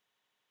name.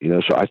 You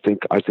know, so I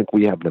think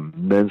we have an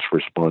immense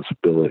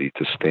responsibility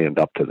to stand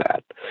up to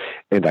that.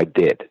 And I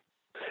did.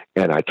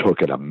 And I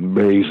took an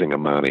amazing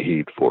amount of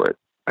heat for it.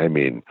 I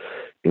mean,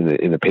 in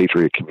the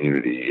Patriot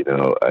community, you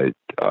know,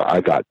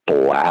 I got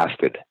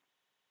blasted.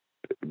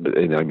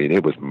 And I mean,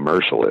 it was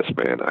merciless,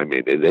 man. I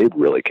mean, they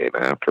really came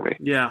after me.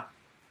 Yeah.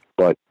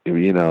 But,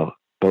 you know,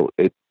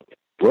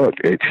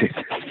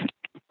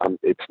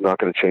 it's not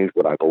going to change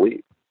what I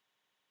believe.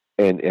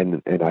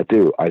 And I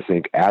do. I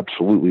think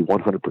absolutely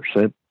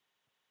 100%.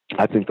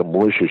 I think the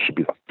militia should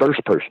be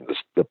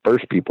the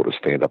first people to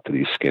stand up to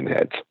these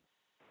skinheads.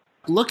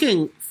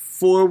 Looking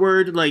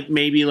forward, like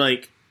maybe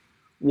like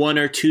 1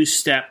 or 2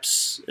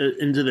 steps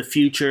into the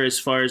future, as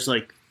far as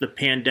like the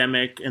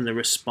pandemic and the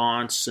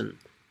response and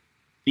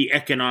the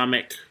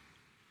economic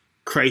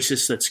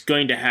crisis that's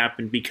going to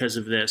happen because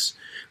of this.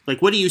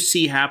 Like, what do you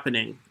see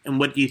happening, and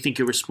what do you think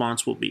your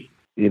response will be?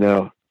 You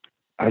know,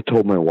 I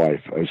told my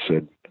wife, I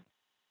said,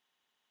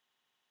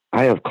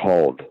 I have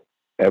called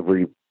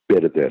every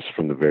bit of this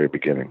from the very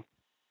beginning.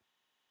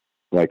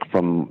 like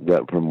from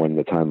when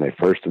the time they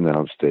first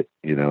announced it,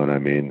 you know, and I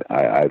mean,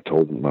 I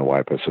told my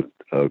wife, I said,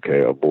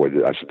 okay, oh boy,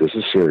 I said, this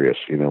is serious.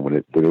 You know, when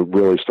it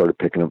really started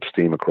picking up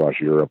steam across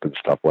Europe and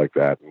stuff like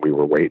that, and we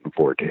were waiting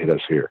for it to hit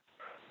us here.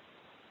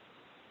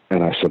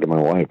 And I said to my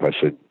wife, I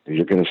said,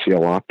 you're going to see a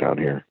lockdown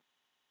here.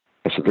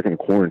 I said, they're going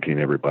to quarantine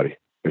everybody.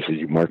 I said,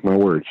 you mark my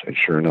words. And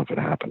sure enough, it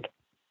happened.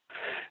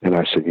 And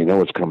I said, you know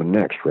what's coming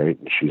next, right?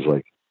 And she's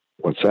like,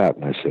 what's that?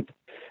 And I said,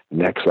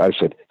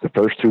 the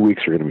first 2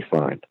 weeks are going to be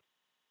fine.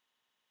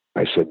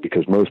 I said,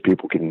 because most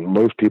people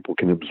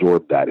can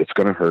absorb that. It's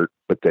going to hurt,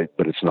 but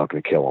it's not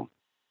going to kill them.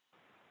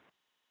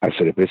 I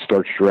said, if it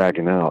starts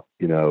dragging out,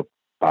 you know,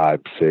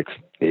 5, 6,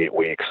 8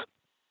 weeks,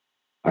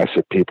 I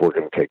said, people are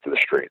going to take to the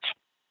streets.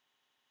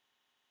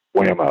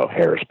 Whammo,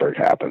 Harrisburg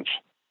happens.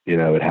 You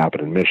know, it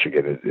happened in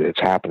Michigan. It's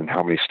happened in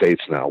how many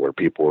states now where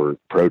people are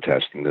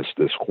protesting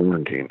this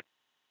quarantine.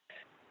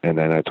 And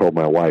then I told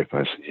my wife,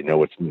 I said, you know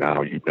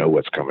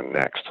what's coming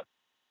next.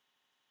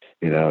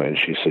 You know, and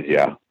she said,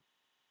 yeah,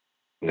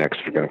 next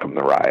are going to come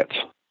the riots.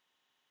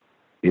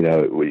 You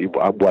know,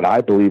 what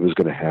I believe is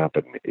going to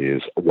happen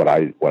is what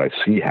I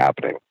see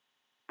happening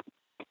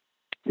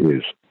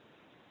is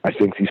I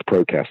think these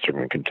protests are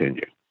going to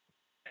continue.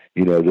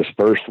 You know, this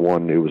first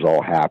one, it was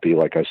all happy.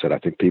 Like I said, I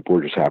think people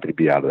were just happy to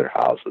be out of their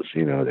houses.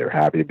 You know, they're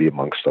happy to be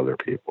amongst other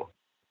people.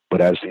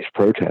 But as these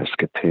protests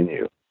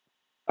continue,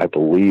 I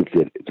believe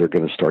that they're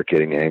going to start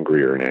getting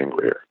angrier and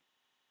angrier.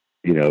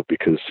 You know,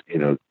 because, you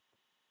know,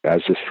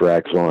 as this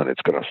drags on,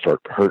 it's going to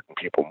start hurting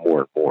people more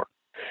and more.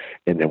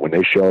 And then when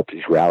they show up at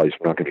these rallies,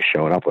 they're not going to be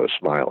showing up with a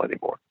smile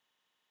anymore.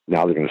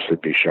 Now they're going to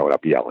be showing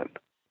up yelling.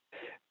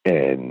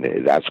 And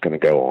that's going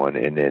to go on.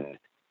 And then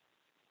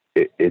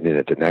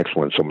at the next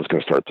one, someone's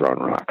going to start throwing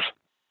rocks.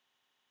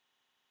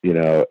 You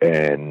know,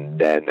 and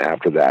then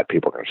after that,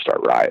 people are going to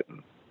start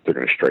rioting. They're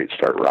going to straight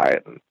start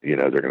rioting. You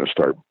know, they're going to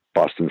start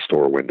busting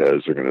store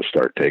windows. They're going to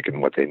start taking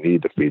what they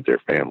need to feed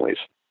their families.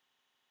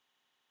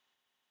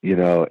 You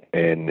know,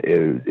 and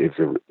if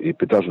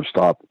it doesn't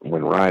stop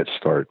when riots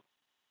start,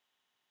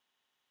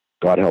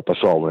 God help us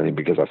all, Lenny,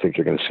 because I think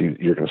you're going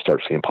to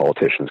start seeing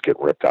politicians get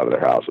ripped out of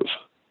their houses.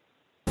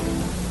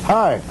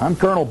 Hi, I'm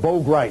Colonel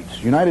Bo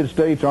Greitz, United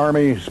States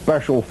Army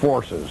Special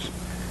Forces.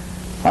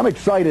 I'm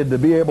excited to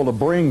be able to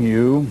bring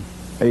you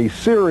a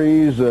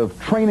series of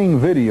training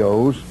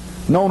videos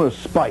known as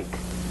SPIKE.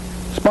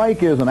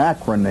 SPIKE is an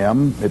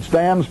acronym. It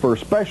stands for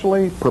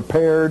Specially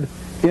Prepared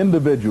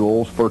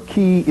Individuals for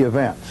Key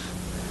Events.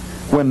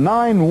 When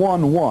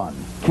 911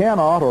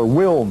 cannot or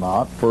will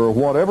not, for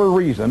whatever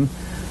reason,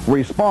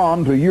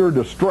 respond to your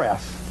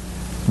distress,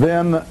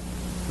 then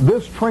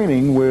this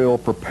training will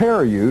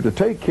prepare you to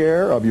take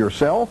care of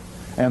yourself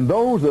and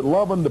those that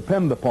love and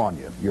depend upon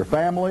you, your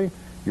family,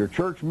 your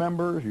church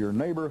members, your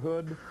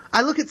neighborhood.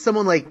 I look at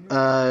someone like,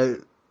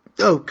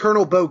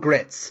 Colonel Bo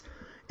Gritz,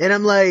 and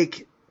I'm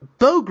like,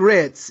 Bo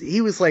Gritz,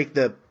 he was like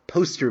the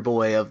poster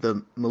boy of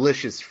the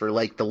militias for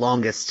like the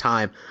longest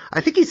time.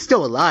 I think he's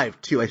still alive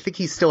too. I think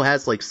he still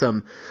has like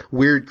some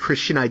weird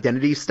Christian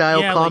identity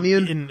style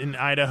commune. Like in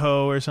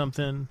Idaho or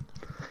something.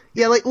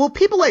 Yeah, like, well,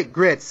 people like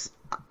Gritz,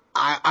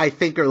 I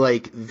think are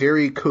like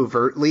very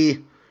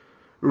covertly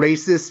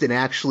racist and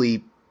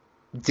actually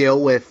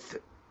deal with,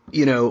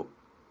 you know,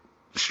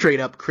 straight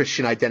up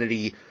Christian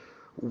identity,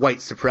 white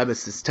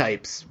supremacist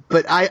types.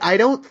 But I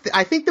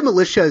think the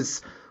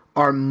militias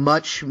are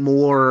much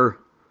more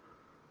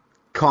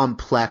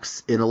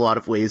complex in a lot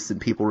of ways than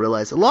people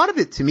realize. A lot of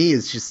it to me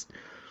is just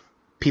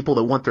people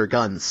that want their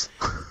guns.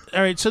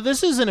 All right. So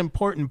this is an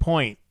important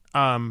point.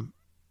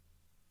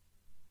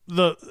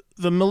 The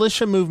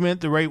militia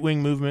movement, the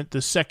right-wing movement,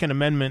 the Second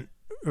Amendment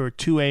or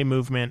 2A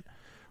movement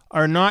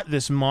are not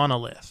this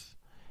monolith.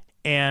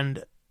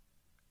 And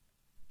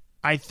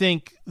I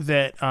think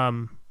that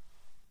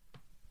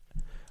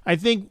I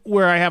think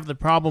where I have the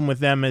problem with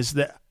them is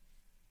that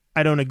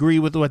I don't agree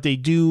with what they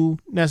do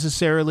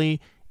necessarily,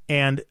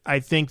 and I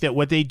think that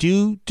what they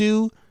do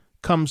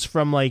comes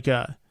from like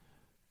a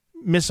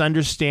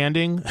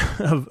misunderstanding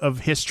of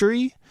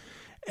history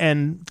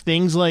and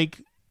things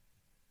like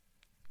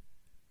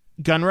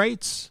gun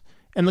rights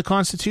and the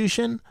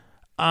Constitution.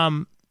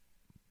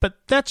 But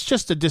that's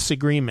just a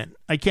disagreement.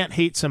 I can't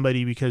hate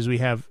somebody because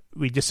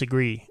we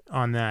disagree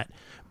on that.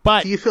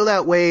 But do you feel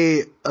that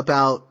way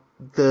about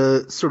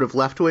the sort of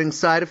left-wing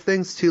side of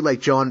things too,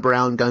 like John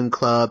Brown Gun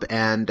Club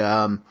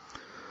and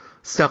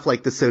stuff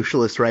like the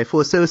Socialist Rifle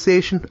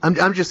Association?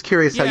 I'm just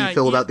curious how you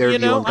feel about their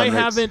view on gun rights. I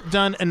haven't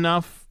done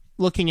enough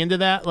looking into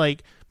that.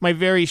 Like my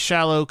very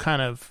shallow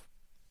kind of.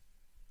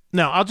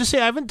 No, I'll just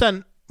say I haven't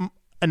done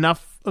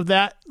enough of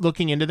that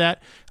looking into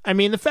that. I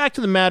mean, the fact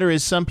of the matter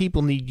is some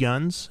people need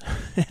guns,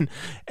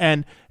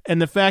 and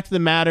the fact of the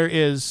matter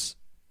is,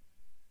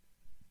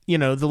 you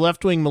know, the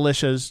left-wing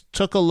militias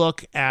took a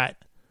look at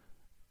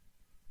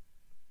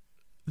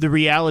the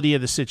reality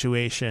of the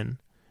situation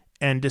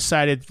and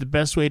decided the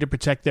best way to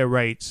protect their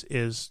rights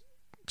is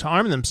to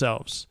arm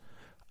themselves.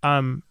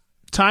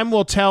 Time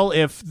will tell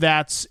if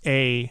that's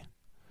a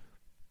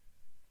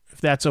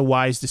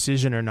wise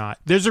decision or not.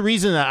 There's a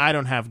reason that I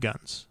don't have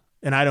guns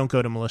and I don't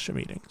go to militia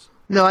meetings.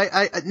 No,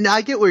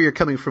 I get where you're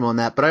coming from on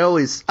that, but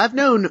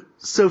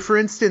for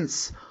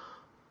instance,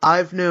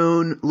 I've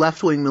known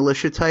left-wing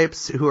militia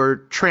types who are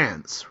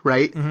trans,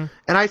 right? Mm-hmm.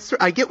 And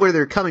I get where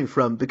they're coming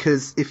from,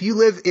 because if you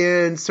live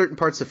in certain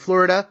parts of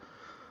Florida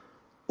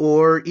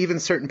or even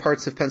certain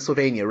parts of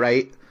Pennsylvania,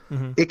 right,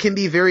 mm-hmm. it can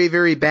be very,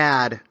 very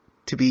bad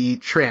to be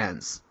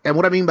trans. And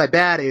what I mean by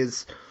bad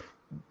is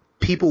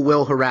people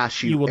will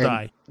harass you. You will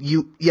die.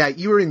 You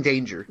are in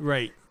danger.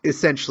 Right.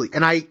 Essentially.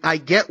 And I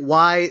get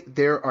why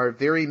there are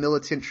very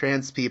militant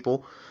trans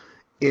people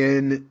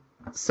in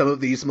some of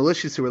these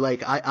militias who are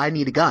like, I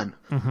need a gun,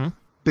 mm-hmm.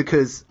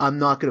 because I'm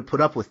not going to put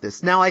up with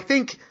this. Now, I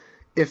think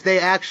if they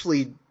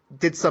actually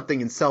did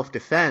something in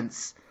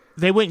self-defense,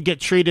 they wouldn't get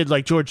treated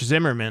like George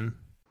Zimmerman.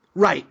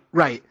 Right.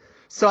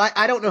 So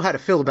I don't know how to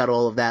feel about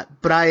all of that,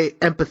 but I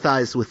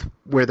empathize with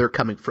where they're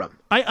coming from.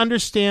 I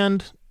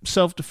understand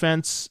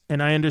self-defense,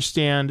 and I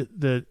understand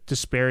the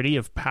disparity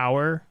of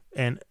power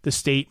and the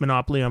state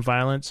monopoly on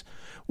violence.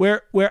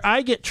 Where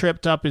I get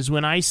tripped up is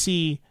when I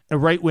see a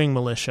right-wing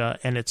militia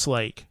and it's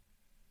like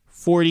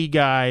 40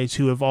 guys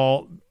who have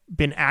all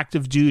been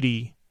active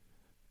duty,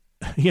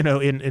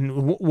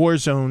 in war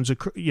zones,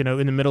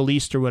 in the Middle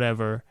East or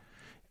whatever,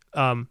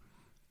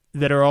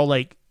 that are all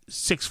like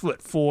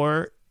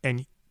 6'4"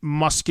 and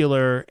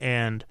muscular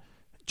and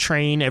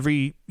train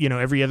every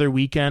other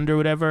weekend or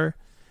whatever.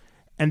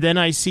 And then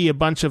I see a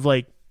bunch of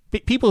like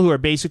people who are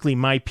basically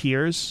my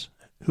peers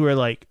who are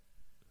like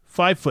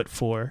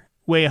 5'4",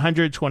 weigh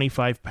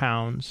 125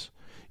 pounds,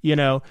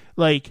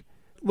 like,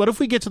 what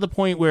if we get to the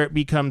point where it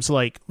becomes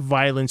like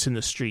violence in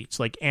the streets,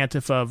 like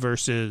Antifa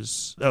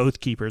versus Oath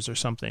Keepers or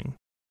something?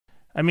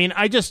 I mean,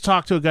 I just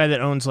talked to a guy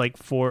that owns like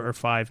 4 or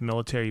 5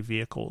 military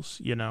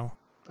vehicles,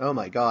 Oh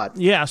my God.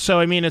 Yeah. So,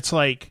 I mean, it's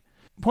like,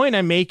 the point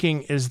I'm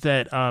making is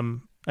that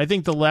I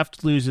think the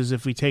left loses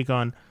if we take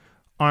on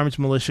armed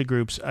militia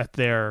groups at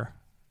their,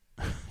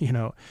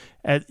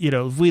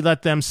 if we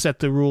let them set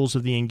the rules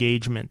of the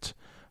engagement.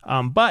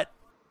 But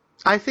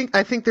I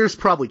think there's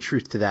probably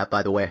truth to that,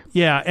 by the way.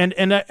 Yeah,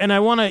 and I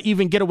want to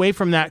even get away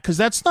from that, because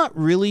that's not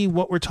really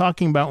what we're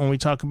talking about when we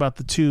talk about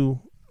the two,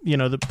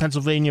 the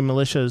Pennsylvania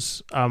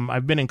militias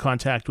I've been in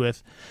contact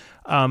with.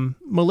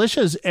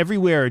 Militias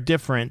everywhere are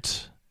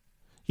different.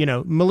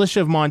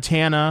 Militia of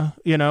Montana,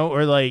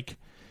 or like,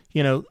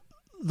 the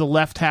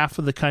left half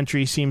of the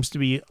country seems to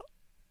be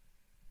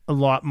a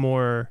lot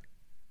more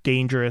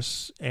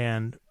dangerous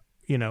and,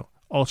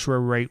 ultra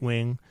right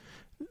wing.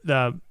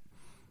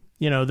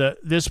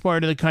 This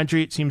part of the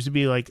country, it seems to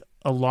be like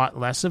a lot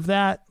less of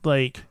that.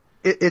 Like,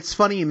 it's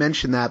funny you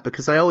mention that,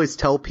 because I always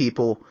tell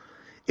people,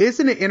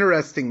 isn't it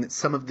interesting that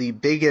some of the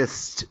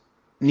biggest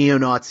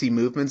neo-Nazi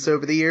movements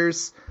over the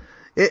years,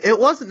 it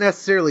wasn't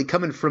necessarily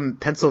coming from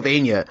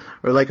Pennsylvania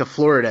or like a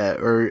Florida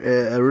or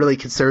a really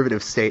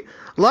conservative state.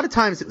 A lot of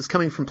times it was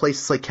coming from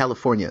places like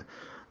California.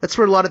 That's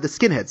where a lot of the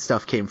skinhead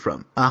stuff came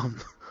from.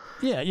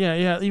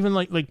 Yeah. Even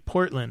like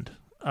Portland,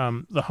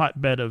 the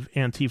hotbed of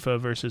Antifa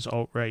versus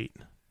alt-right.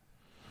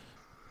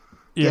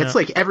 Yeah, it's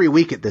like every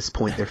week at this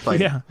point they're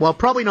fighting. Yeah. Well,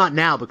 probably not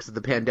now because of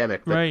the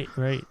pandemic. But...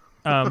 Right.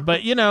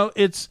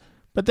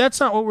 But that's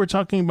not what we're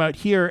talking about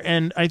here.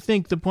 And I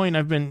think the point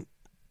I've been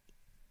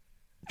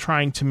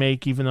trying to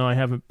make, even though I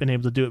haven't been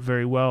able to do it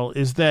very well,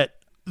 is that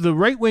the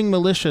right-wing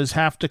militias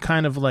have to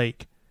kind of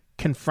like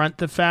confront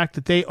the fact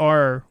that they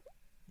are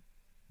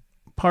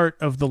part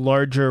of the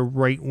larger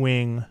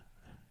right-wing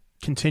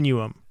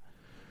continuum,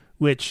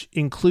 which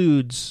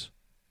includes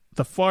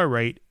the far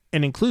right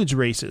and includes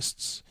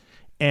racists.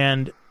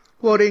 And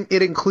well,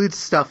 it includes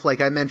stuff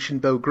like I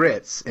mentioned Bo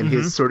Gritz and mm-hmm.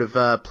 his sort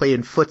of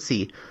playing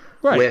footsie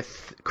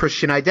with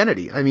Christian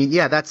identity. I mean,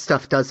 yeah, that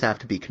stuff does have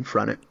to be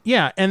confronted.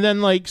 Yeah, and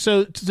then like,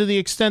 so to the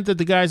extent that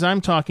the guys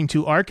I'm talking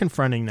to are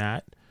confronting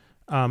that,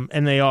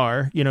 and they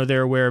are,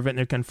 they're aware of it and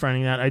they're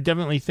confronting that, I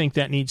definitely think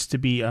that needs to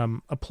be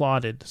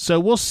applauded. So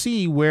we'll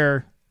see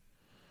where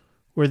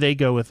they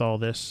go with all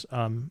this.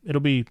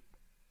 It'll be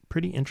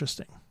pretty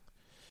interesting.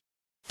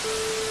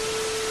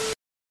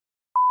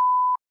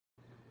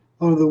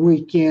 Over the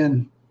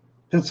weekend,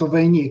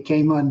 Pennsylvania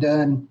came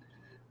undone.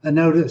 I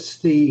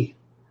noticed the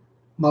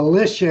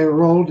militia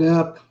rolled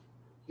up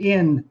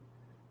in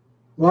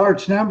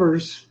large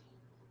numbers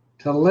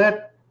to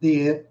let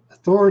the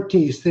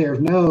authorities there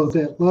know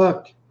that,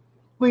 look,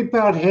 we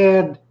about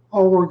had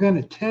all we're going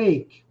to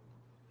take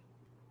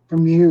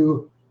from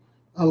you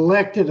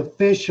elected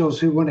officials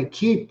who want to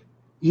keep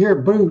your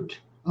boot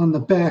on the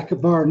back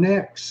of our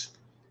necks.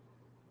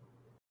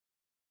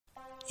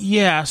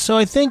 Yeah, so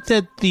I think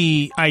that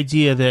the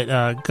idea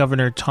that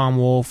Governor Tom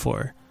Wolf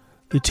or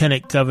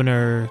Lieutenant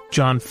Governor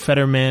John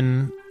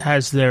Fetterman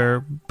has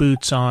their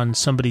boots on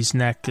somebody's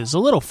neck is a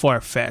little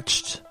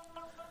far-fetched.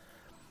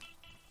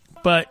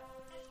 But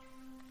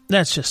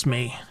that's just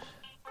me.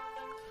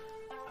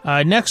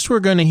 Next, we're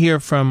going to hear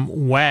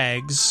from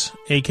Wags,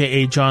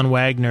 a.k.a. John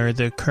Wagner,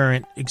 the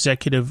current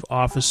executive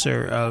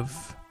officer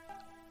of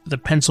the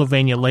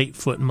Pennsylvania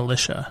Lightfoot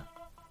Militia.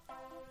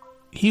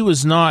 He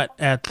was not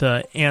at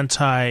the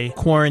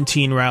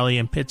anti-quarantine rally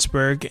in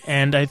Pittsburgh,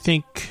 and I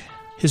think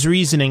his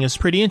reasoning is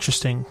pretty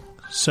interesting.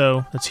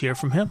 So let's hear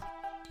from him.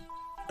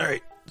 All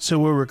right, so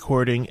we're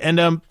recording.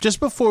 And just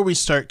before we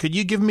start, could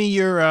you give me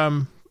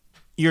your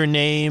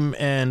name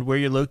and where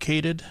you're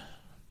located?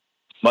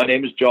 My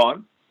name is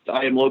John.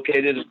 I am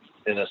located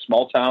in a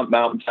small town,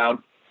 mountain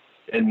town,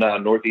 in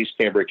northeast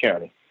Cambria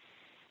County.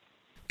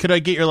 Could I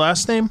get your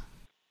last name?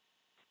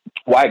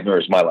 Wagner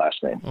is my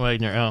last name.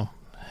 Wagner, oh,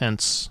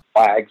 hence.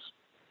 Wags.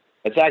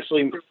 It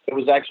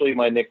was actually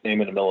my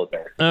nickname in the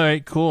military. All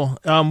right, cool.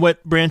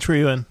 What branch were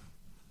you in?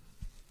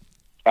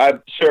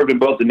 I've served in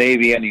both the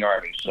Navy and the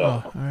Army, so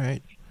all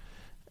right.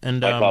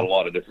 And I got a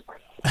lot of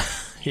different.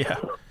 Yeah.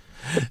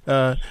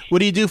 What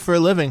do you do for a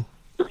living?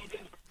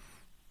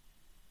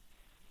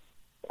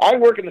 I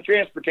work in the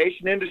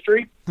transportation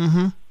industry.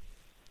 Mm-hmm.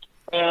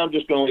 And I'm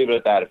just going to leave it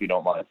at that, if you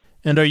don't mind.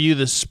 And are you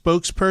the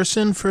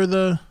spokesperson for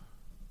the?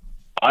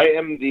 I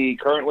am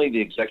currently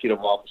the executive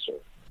officer.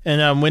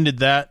 And when did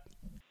that?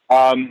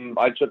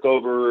 I took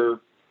over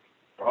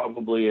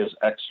probably as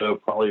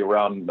EXO probably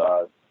around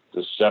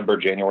December,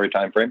 January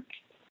timeframe.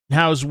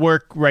 How's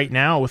work right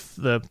now with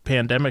the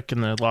pandemic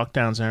and the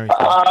lockdowns and everything?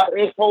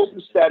 It's holding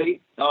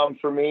steady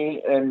for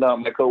me and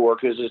my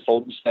coworkers. It's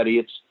holding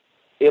steady.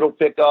 It'll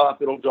pick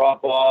up, it'll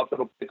drop off,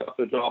 it'll pick up,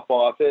 it'll drop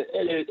off.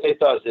 It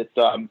does.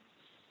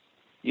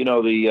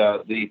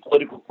 The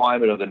political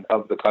climate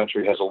of the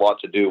country has a lot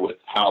to do with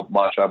how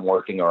much I'm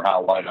working or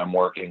how light I'm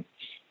working.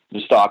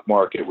 The stock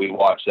market, we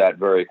watch that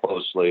very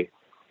closely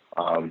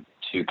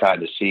to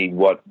kind of see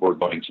what we're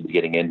going to be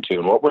getting into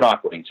and what we're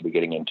not going to be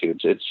getting into.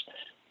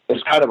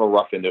 It's kind of a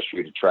rough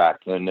industry to track.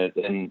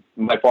 And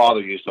my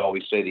father used to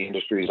always say the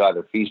industry is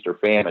either feast or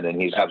famine,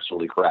 and he's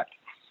absolutely correct.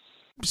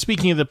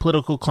 Speaking of the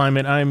political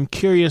climate, I'm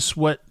curious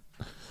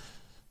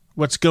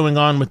what's going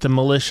on with the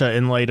militia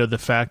in light of the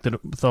fact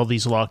that with all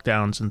these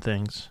lockdowns and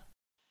things.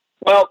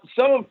 Well,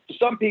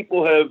 some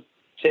people have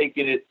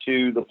taken it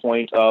to the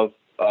point of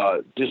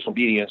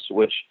disobedience,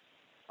 which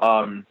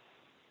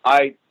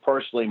I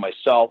personally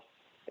myself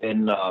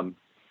and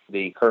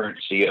the current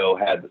CEO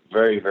had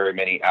very, very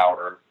many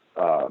hours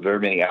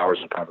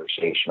of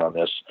conversation on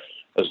this,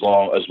 as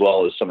well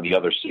as some of the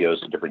other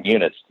CEOs of different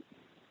units.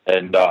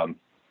 And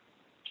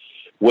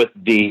with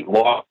the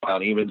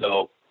lockdown, even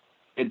though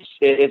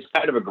it's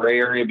kind of a gray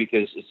area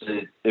because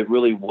it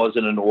really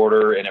wasn't an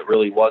order and it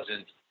really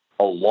wasn't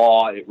a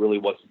law, it really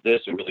wasn't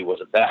this, it really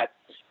wasn't that.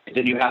 And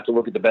then you have to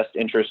look at the best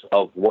interest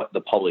of what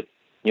the public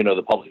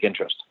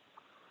interest.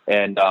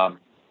 And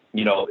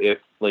if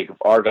like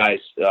our guys,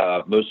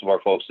 most of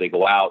our folks, they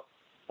go out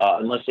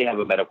unless they have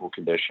a medical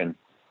condition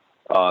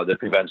that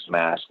prevents the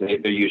mask.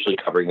 They're usually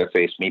covering their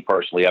face. Me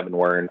personally, I've been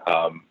wearing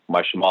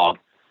my shemagh.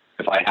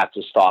 If I have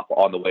to stop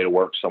on the way to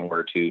work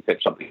somewhere to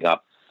pick something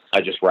up,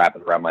 I just wrap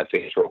it around my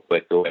face real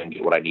quick, go in and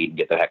get what I need and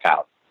get the heck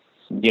out.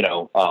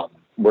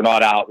 We're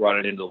not out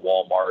running into the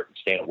Walmart and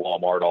staying at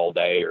Walmart all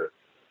day or,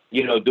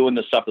 doing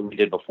the stuff that we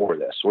did before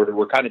this.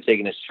 We're kind of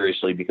taking this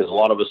seriously because a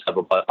lot of us have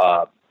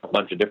a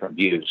bunch of different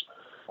views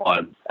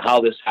on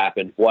how this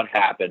happened, what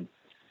happened,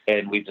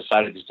 and we've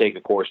decided to take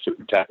a course to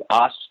protect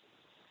us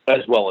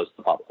as well as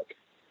the public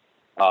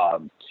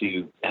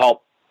to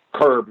help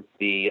curb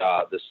the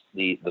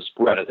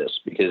spread of this.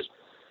 Because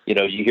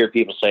you hear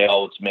people say,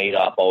 oh, it's made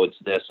up, oh, it's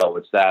this, oh,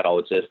 it's that, oh,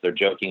 it's this. They're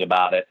joking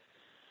about it.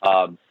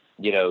 A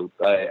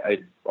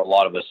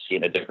lot of us see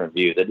in a different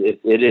view that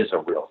it is a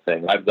real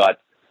thing. I've got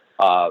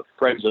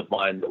friends of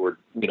mine that were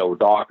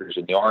doctors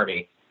in the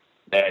Army,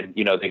 and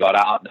they got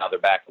out. Now they're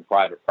back in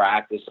private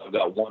practice. I've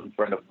got one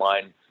friend of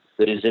mine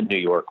that is in New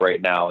York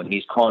right now, and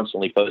he's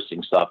constantly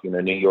posting stuff.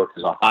 New York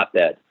is a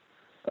hotbed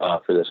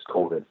for this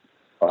COVID.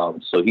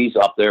 So he's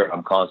up there.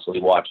 I'm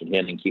constantly watching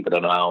him and keeping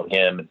an eye on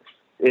him. And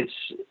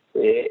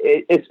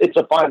it's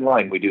a fine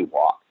line we do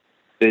walk.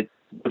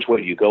 Which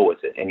way do you go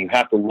with it? And you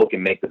have to look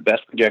and make the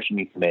best projection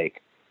you can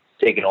make,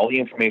 taking all the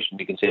information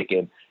you can take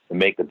in and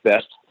make the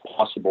best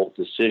possible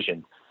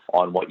decision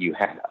on what you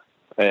have.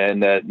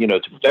 And,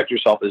 to protect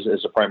yourself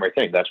is a primary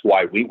thing. That's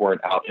why we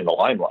weren't out in the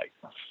limelight.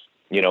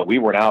 We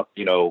weren't out,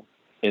 in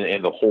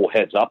the whole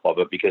heads up of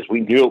it because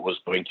we knew it was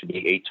going to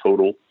be a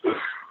total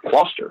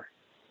cluster.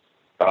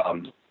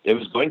 It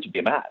was going to be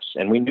a mess,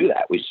 and we knew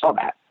that. We saw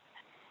that.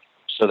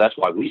 So that's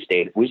why we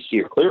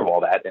steer clear of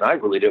all that. And I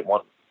really didn't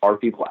want our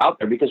people out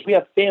there because we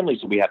have families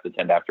that we have to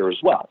tend after as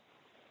well.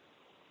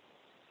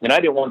 And I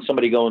didn't want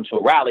somebody going to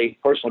a rally,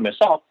 personally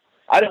myself.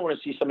 I didn't want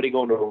to see somebody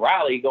going to the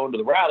rally,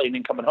 and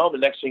then coming home,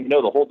 and next thing you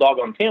know, the whole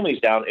doggone family's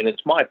down, and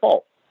it's my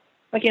fault.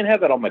 I can't have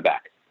that on my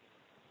back.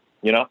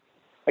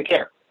 I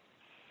care.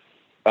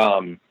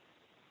 Like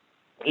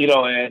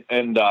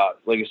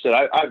I said,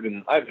 I've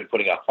been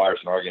putting out fires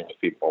and arguing with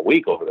people all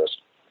week over this.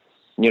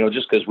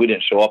 Just because we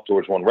didn't show up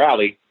towards one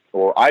rally,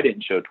 or I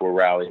didn't show to a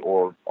rally,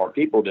 or our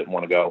people didn't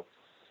want to go.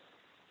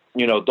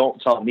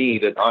 Don't tell me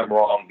that I'm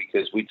wrong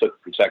because we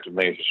took protective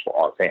measures for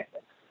our family.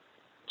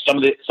 Some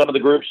of the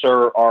groups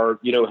are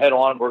head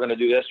on. We're going to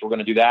do this. We're going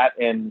to do that,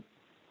 and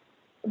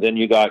then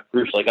you got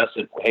groups like us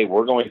that, hey,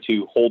 we're going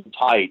to hold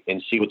tight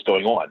and see what's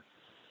going on.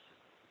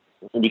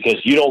 Because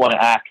you don't want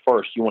to act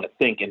first. You want to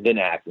think and then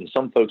act. And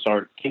some folks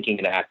aren't thinking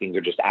and acting.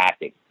 They're just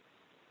acting.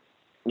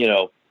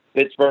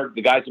 Pittsburgh,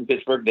 the guys in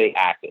Pittsburgh, they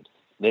acted.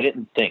 They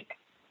didn't think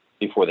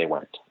before they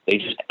went. They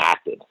just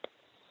acted.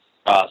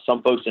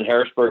 Some folks in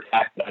Harrisburg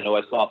acted. I know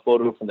I saw a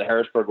photo from the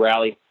Harrisburg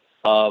rally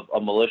of a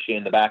militia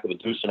in the back of a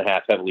deuce and a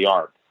half heavily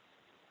armed.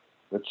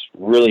 That's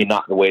really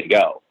not the way to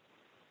go.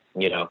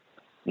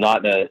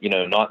 Not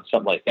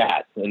something like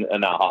that. And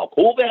now how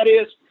cool that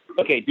is.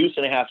 Okay, deuce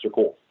and a halves are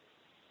cool.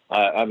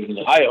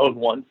 I own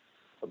one,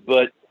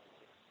 but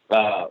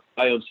I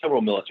own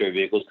several military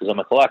vehicles because I'm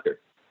a collector.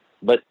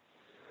 But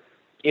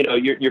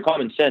your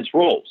common sense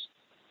rules.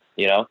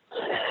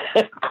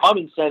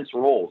 Common sense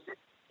rules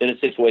in a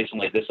situation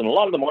like this, and a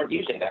lot of them aren't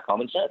using that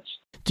common sense.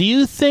 Do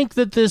you think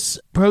that this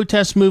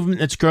protest movement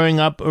that's growing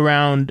up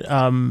around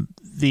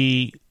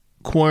the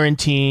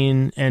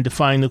quarantine and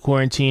defying the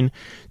quarantine,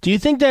 do you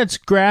think that's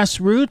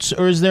grassroots,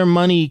 or is there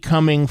money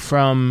coming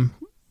from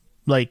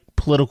like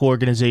political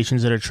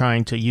organizations that are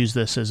trying to use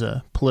this as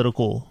a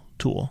political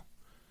tool?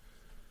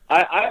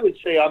 I would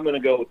say I'm going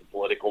to go with the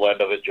political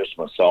end of it just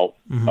myself,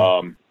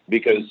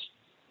 because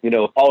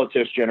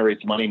politics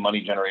generates money,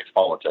 money generates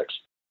politics.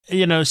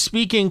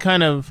 Speaking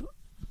kind of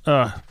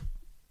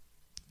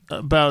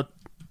about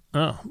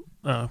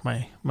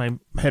my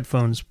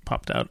headphones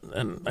popped out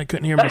and I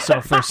couldn't hear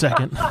myself for a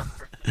second.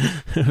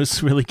 It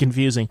was really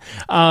confusing.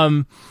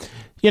 Kind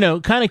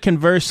of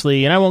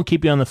conversely, and I won't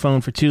keep you on the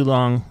phone for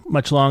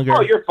much longer.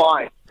 Oh, you're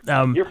fine.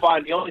 You're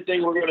fine. The only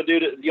thing I was going to do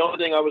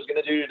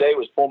today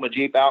was pull my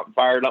Jeep out and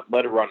fire it up and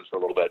let it run for a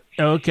little bit.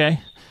 Okay.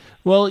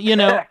 Well,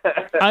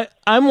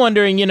 I'm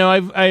wondering,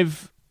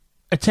 I've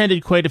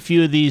attended quite a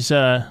few of these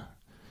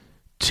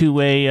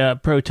two-way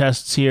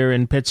protests here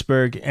in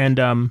Pittsburgh,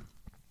 and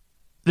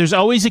there's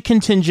always a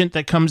contingent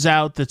that comes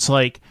out that's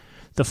like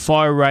the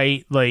far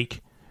right,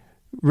 like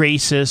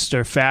racist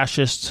or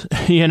fascist,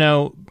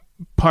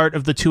 part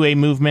of the two-way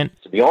movement.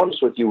 To be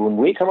honest with you, when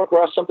we come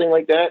across something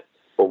like that,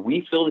 or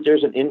we feel that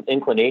there's an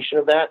inclination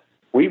of that,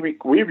 we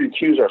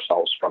recuse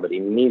ourselves from it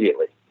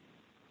immediately.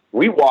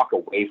 We walk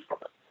away from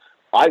it.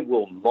 I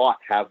will not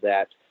have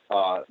that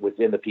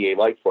within the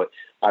PA Lightfoot.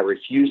 I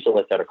refuse to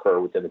let that occur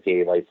within the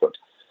PA Lightfoot,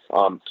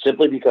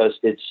 simply because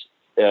it's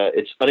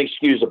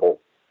unexcusable.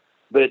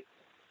 But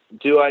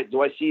do I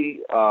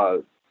see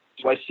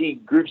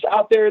groups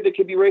out there that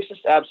could be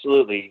racist?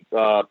 Absolutely.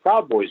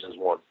 Proud Boys is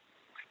one.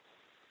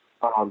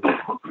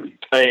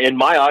 In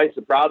my eyes,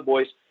 the Proud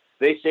Boys,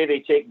 they say they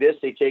take this,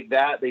 they take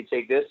that, they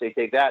take this, they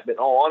take that. But in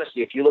all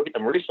honesty, if you look at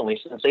them recently,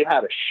 since they've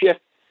had a shift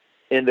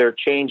in their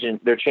chain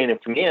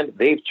of command,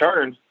 they've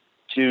turned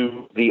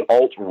to the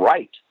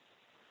alt-right.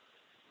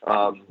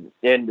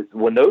 And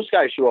when those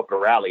guys show up at a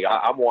rally,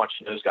 I'm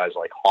watching those guys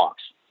like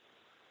hawks,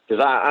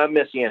 because I'm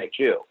Messianic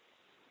Jew.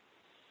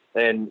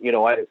 And,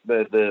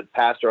 the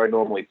pastor I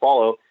normally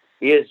follow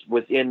is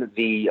within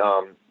the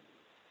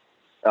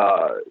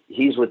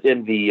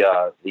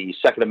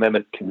Second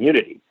Amendment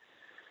community.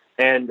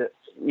 And,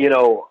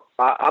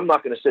 I'm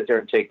not going to sit there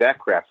and take that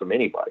crap from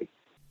anybody.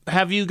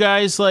 Have you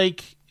guys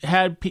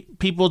had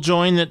people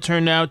join that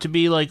turned out to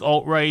be like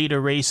alt-right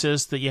or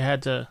racist that you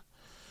had to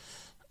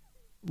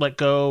let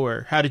go,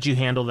 or how did you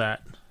handle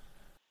that?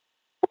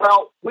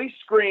 Well, we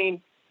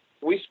screen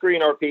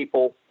our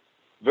people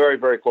very,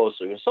 very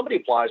closely. When somebody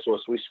applies to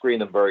us, we screen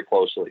them very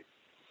closely.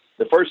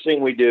 The first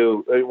thing we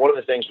do, one of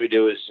the things we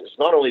do is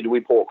not only do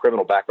we pull a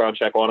criminal background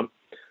check on them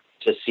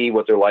to see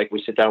what they're like,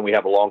 we sit down, we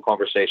have a long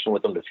conversation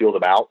with them to feel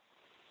them out.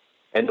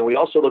 And then we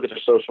also look at their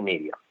social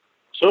media.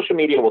 Social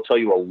media will tell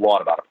you a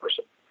lot about a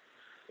person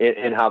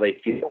and how they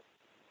feel.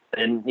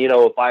 And, we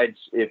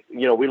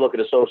look at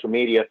a social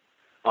media,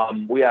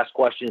 we ask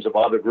questions of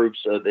other groups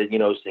that,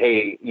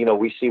 hey,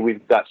 we see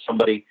we've got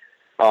somebody,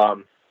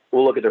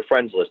 we'll look at their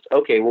friends list.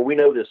 Okay, well, we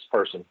know this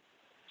person.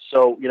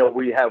 So,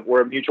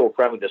 we're a mutual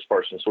friend with this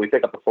person. So we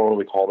pick up the phone and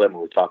we call them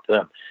and we talk to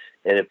them.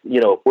 And if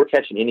we're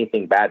catching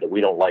anything bad that we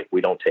don't like,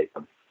 we don't take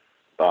them.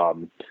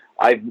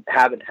 I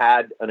haven't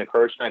had an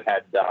incursion. I've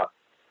had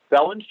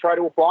felons try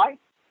to apply,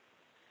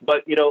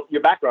 but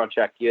your background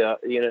check,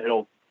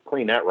 it'll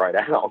clean that right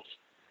out.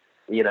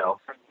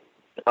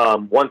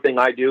 One thing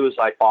I do is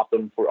I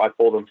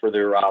pull them for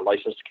their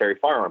license to carry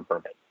firearm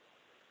permit.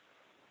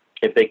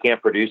 If they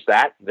can't produce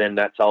that, then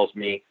that tells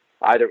me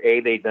either A,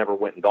 they never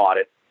went and got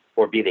it,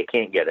 or B, they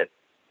can't get it.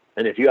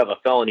 And if you have a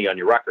felony on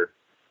your record,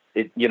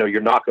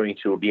 you're not going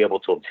to be able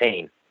to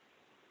obtain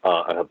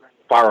a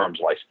firearms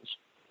license.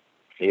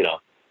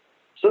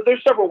 So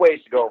there's several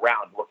ways to go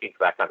around looking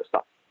for that kind of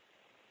stuff.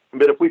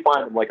 But if we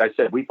find them, like I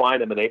said, we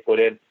find them and they put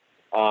in,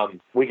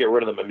 we get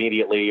rid of them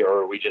immediately,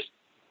 or we just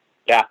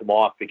gap them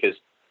off because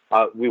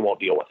we won't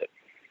deal with it.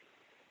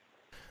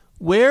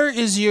 Where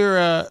is your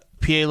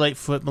PA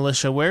Lightfoot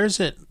militia? Where is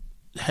it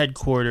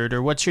headquartered,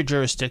 or what's your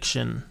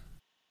jurisdiction?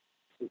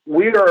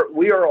 We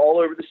are all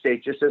over the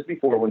state, just as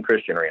before when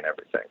Christian ran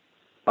everything.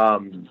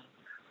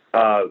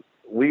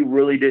 We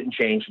really didn't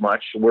change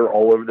much. We're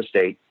all over the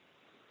state.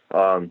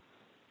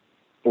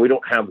 We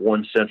don't have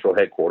one central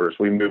headquarters.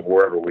 We move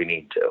wherever we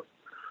need to.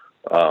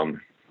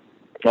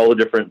 All the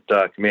different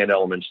command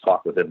elements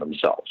talk within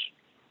themselves.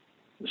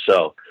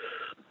 So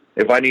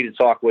if I need to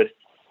talk with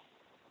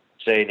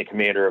say, the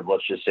commander of,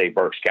 let's just say,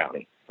 Berks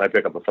County. I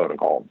pick up the phone and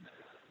call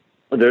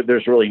him.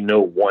 There's really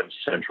no one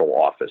central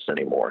office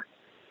anymore.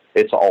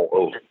 It's all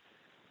over.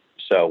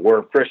 So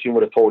where Christian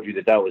would have told you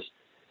that was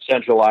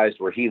centralized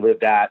where he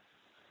lived at,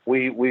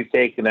 we've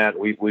taken that,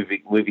 we've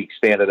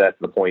expanded that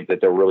to the point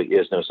that there really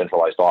is no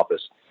centralized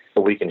office,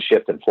 so we can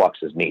shift and flux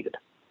as needed.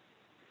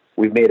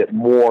 We've made it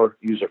more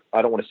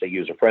I don't want to say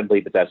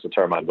user-friendly, but that's the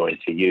term I'm going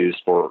to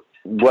use for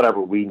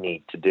whatever we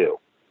need to do.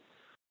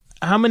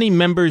 How many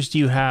members do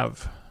you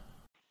have?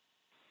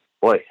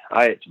 Boy,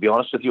 to be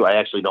honest with you, I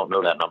actually don't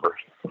know that number.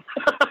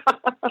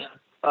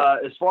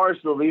 As far as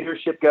the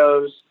leadership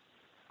goes,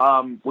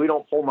 we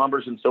don't pull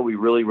numbers until we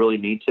really, really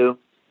need to.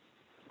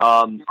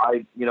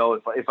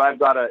 If I've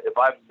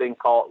been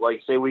called,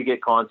 like, say we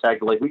get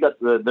contacted, like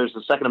there's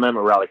the Second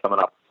Amendment rally coming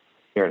up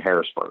here in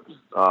Harrisburg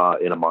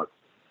in a month.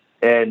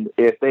 And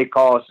if they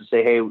call us and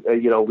say, hey,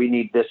 we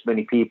need this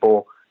many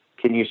people,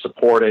 can you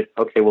support it?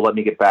 Okay, well, let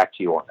me get back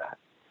to you on that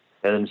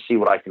and then see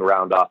what I can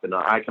round up. And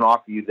I can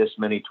offer you this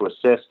many to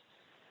assist.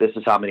 This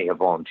is how many have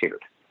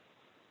volunteered.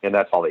 And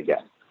that's all they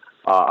get.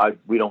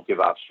 We don't give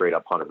out straight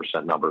up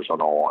 100% numbers, on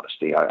all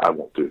honesty. I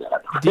won't do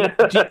that.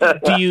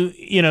 Do you,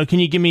 can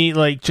you give me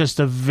like just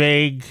a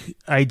vague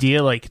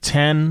idea, like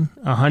 10,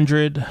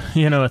 100,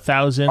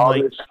 1,000?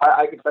 I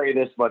can tell you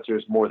this much,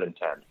 there's more than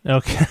 10.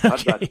 Okay.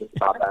 I've got just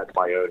about that in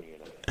my own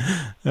unit.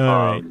 All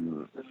right.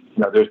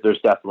 No, there's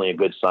definitely a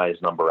good size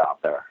number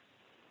out there.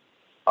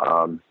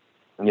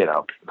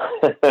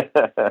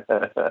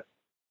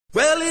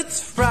 Well,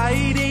 it's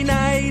Friday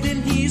night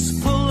and he's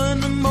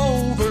pulling them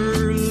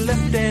over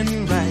left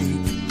and right.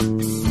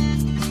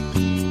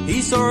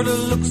 He sort of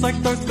looks like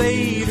Darth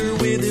Vader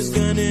with his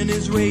gun and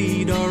his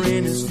radar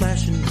and his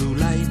flashing blue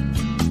light.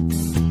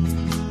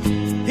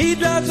 He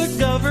drives a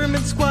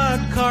government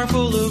squad car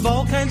full of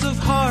all kinds of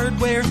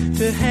hardware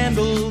to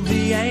handle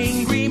the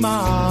angry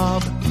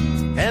mob.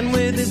 And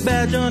with his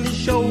badge on his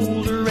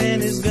shoulder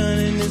and his gun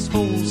in his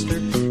holster,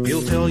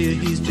 he'll tell you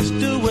he's just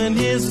doing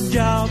his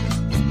job.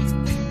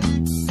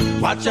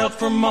 Watch out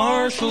for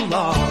martial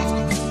law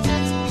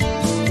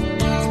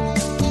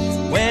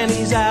when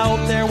he's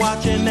out there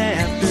watching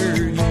after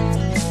you.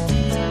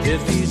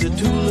 If he's a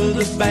tool of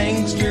the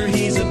bankster,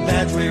 he's a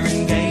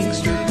badge-wearing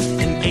gangster,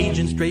 an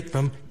agent straight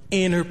from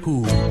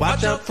Interpol.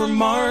 Watch out for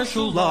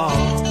martial law.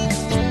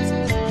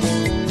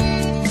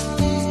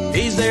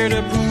 He's there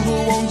to prove who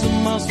owns a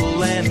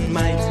muscle and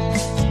might,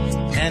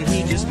 and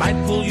he just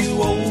might pull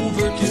you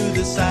over to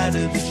the side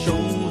of the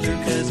shoulder,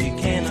 'cause he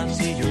cannot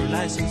see your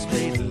license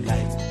plate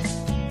light.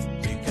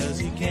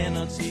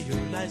 Cannot see your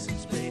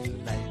license plate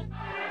light.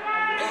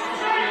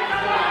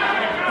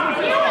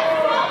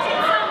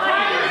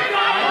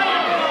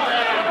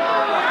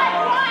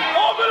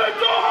 Open the door! Open the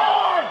door!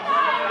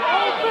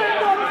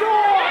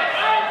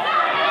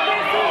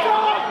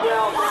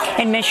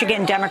 In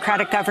Michigan,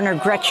 Democratic Governor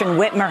Gretchen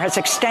Whitmer has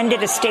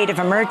extended a state of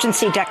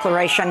emergency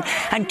declaration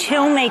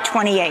until May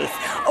 28th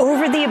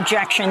over the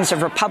objections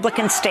of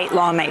Republican state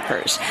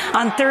lawmakers.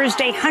 On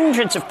Thursday,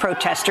 hundreds of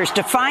protesters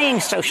defying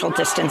social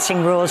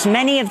distancing rules,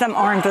 many of them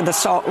armed with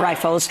assault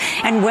rifles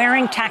and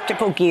wearing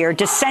tactical gear,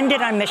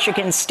 descended on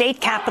Michigan's state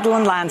capitol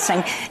in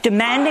Lansing,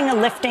 demanding a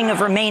lifting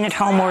of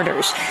remain-at-home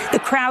orders. The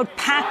crowd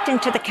packed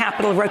into the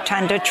Capitol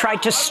rotunda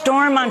tried to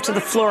storm onto the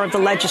floor of the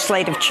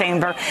legislative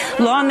chamber.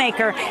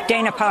 Lawmaker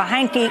Dana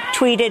Pahanke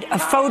tweeted a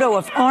photo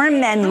of armed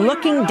men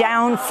looking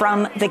down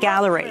from the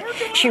gallery.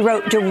 She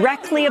wrote,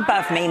 "Directly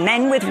above me,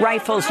 men with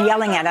rifles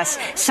yelling at us.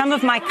 Some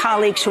of my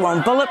colleagues who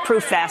own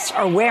bulletproof vests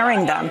are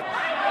wearing them." We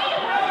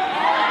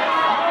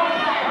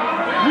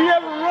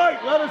have a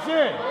right. Let us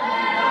in.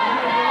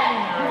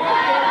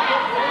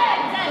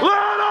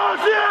 Let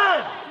us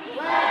in.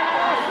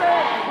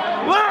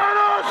 Let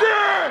us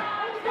in.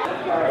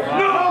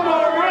 No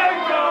more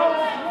rainbows.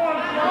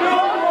 No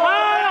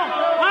more.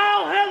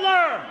 Heil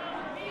Hitler.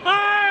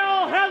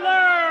 Heil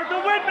Hitler. The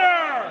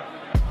winner.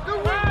 The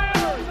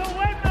winner. The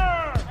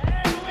winner.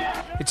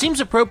 It seems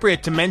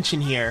appropriate to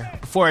mention here,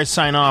 before I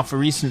sign off, a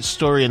recent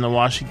story in the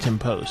Washington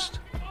Post.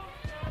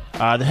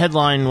 The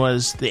headline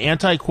was, "The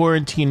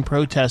anti-quarantine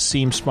protests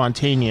seem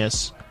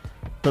spontaneous,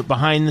 but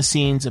behind the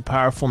scenes a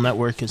powerful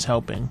network is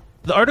helping."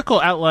 The article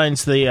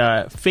outlines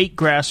the fake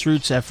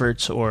grassroots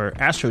efforts, or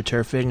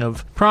astroturfing,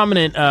 of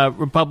prominent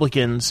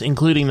Republicans,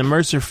 including the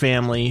Mercer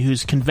family,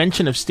 whose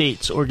Convention of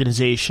States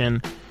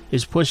organization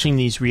is pushing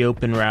these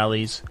reopen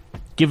rallies,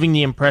 giving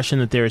the impression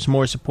that there is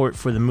more support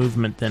for the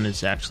movement than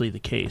is actually the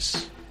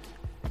case.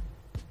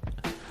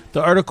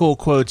 The article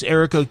quotes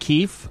Eric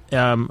O'Keefe,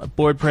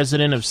 board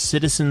president of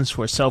Citizens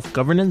for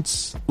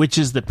Self-Governance, which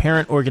is the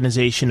parent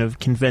organization of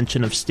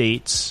Convention of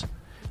States.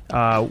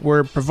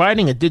 We're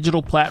providing a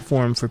digital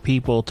platform for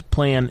people to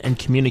plan and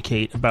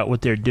communicate about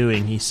what they're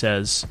doing, he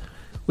says,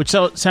 which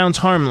sounds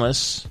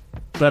harmless,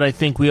 but I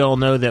think we all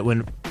know that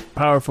when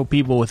powerful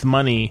people with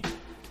money,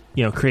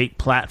 create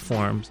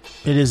platforms,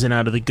 it isn't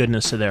out of the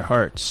goodness of their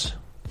hearts.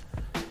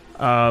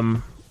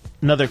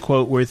 Another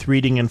quote worth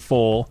reading in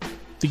full.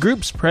 The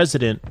group's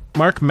president,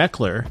 Mark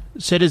Meckler,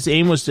 said his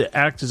aim was to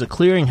act as a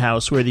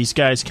clearinghouse where these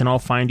guys can all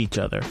find each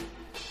other.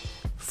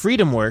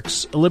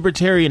 FreedomWorks, a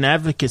libertarian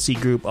advocacy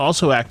group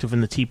also active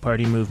in the Tea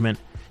Party movement,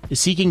 is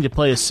seeking to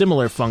play a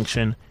similar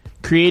function,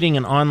 creating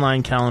an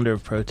online calendar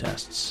of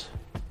protests.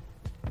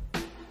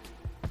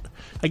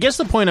 I guess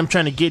the point I'm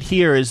trying to get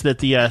here is that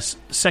the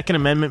Second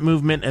Amendment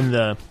movement and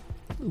the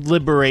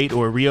Liberate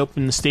or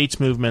Reopen the States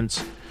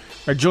movements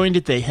are joined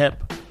at the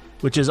hip,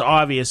 which is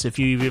obvious if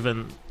you've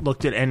even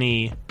looked at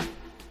any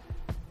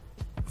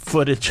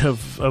footage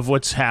of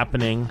what's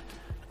happening.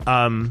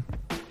 And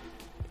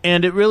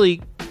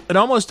it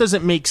almost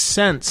doesn't make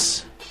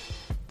sense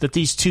that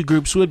these two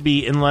groups would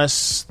be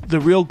unless the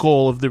real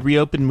goal of the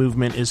Reopen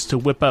movement is to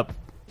whip up,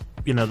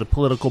 the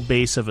political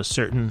base of a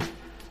certain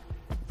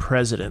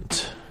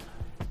president.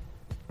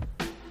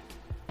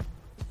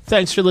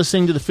 Thanks for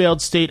listening to the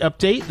Failed State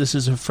Update. This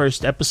is a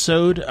first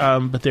episode,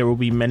 but there will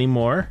be many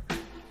more.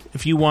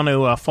 If you want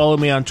to follow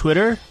me on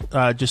Twitter,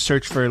 just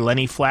search for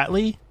Lenny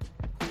Flatley.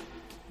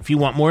 If you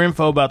want more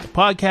info about the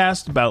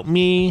podcast, about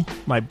me,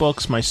 my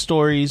books, my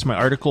stories, my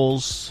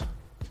articles,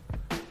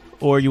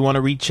 or you want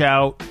to reach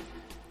out,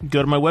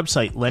 go to my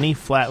website,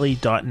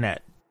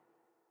 lennyflatley.net.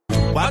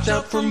 Watch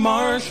out for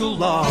martial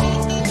law.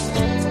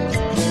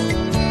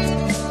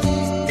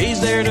 He's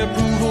there to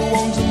prove who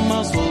owns the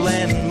muscle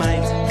and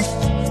might.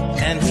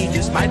 And he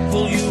just might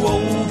pull you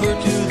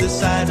over to the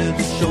side of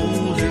the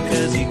shoulder,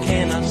 cause he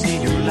cannot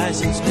see your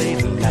license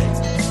plate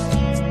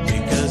light.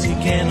 Because he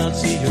cannot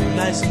see your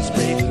license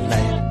plate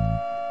light.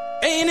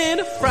 Ain't it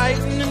a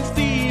frightening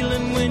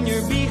feeling when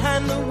you're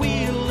behind the wheel?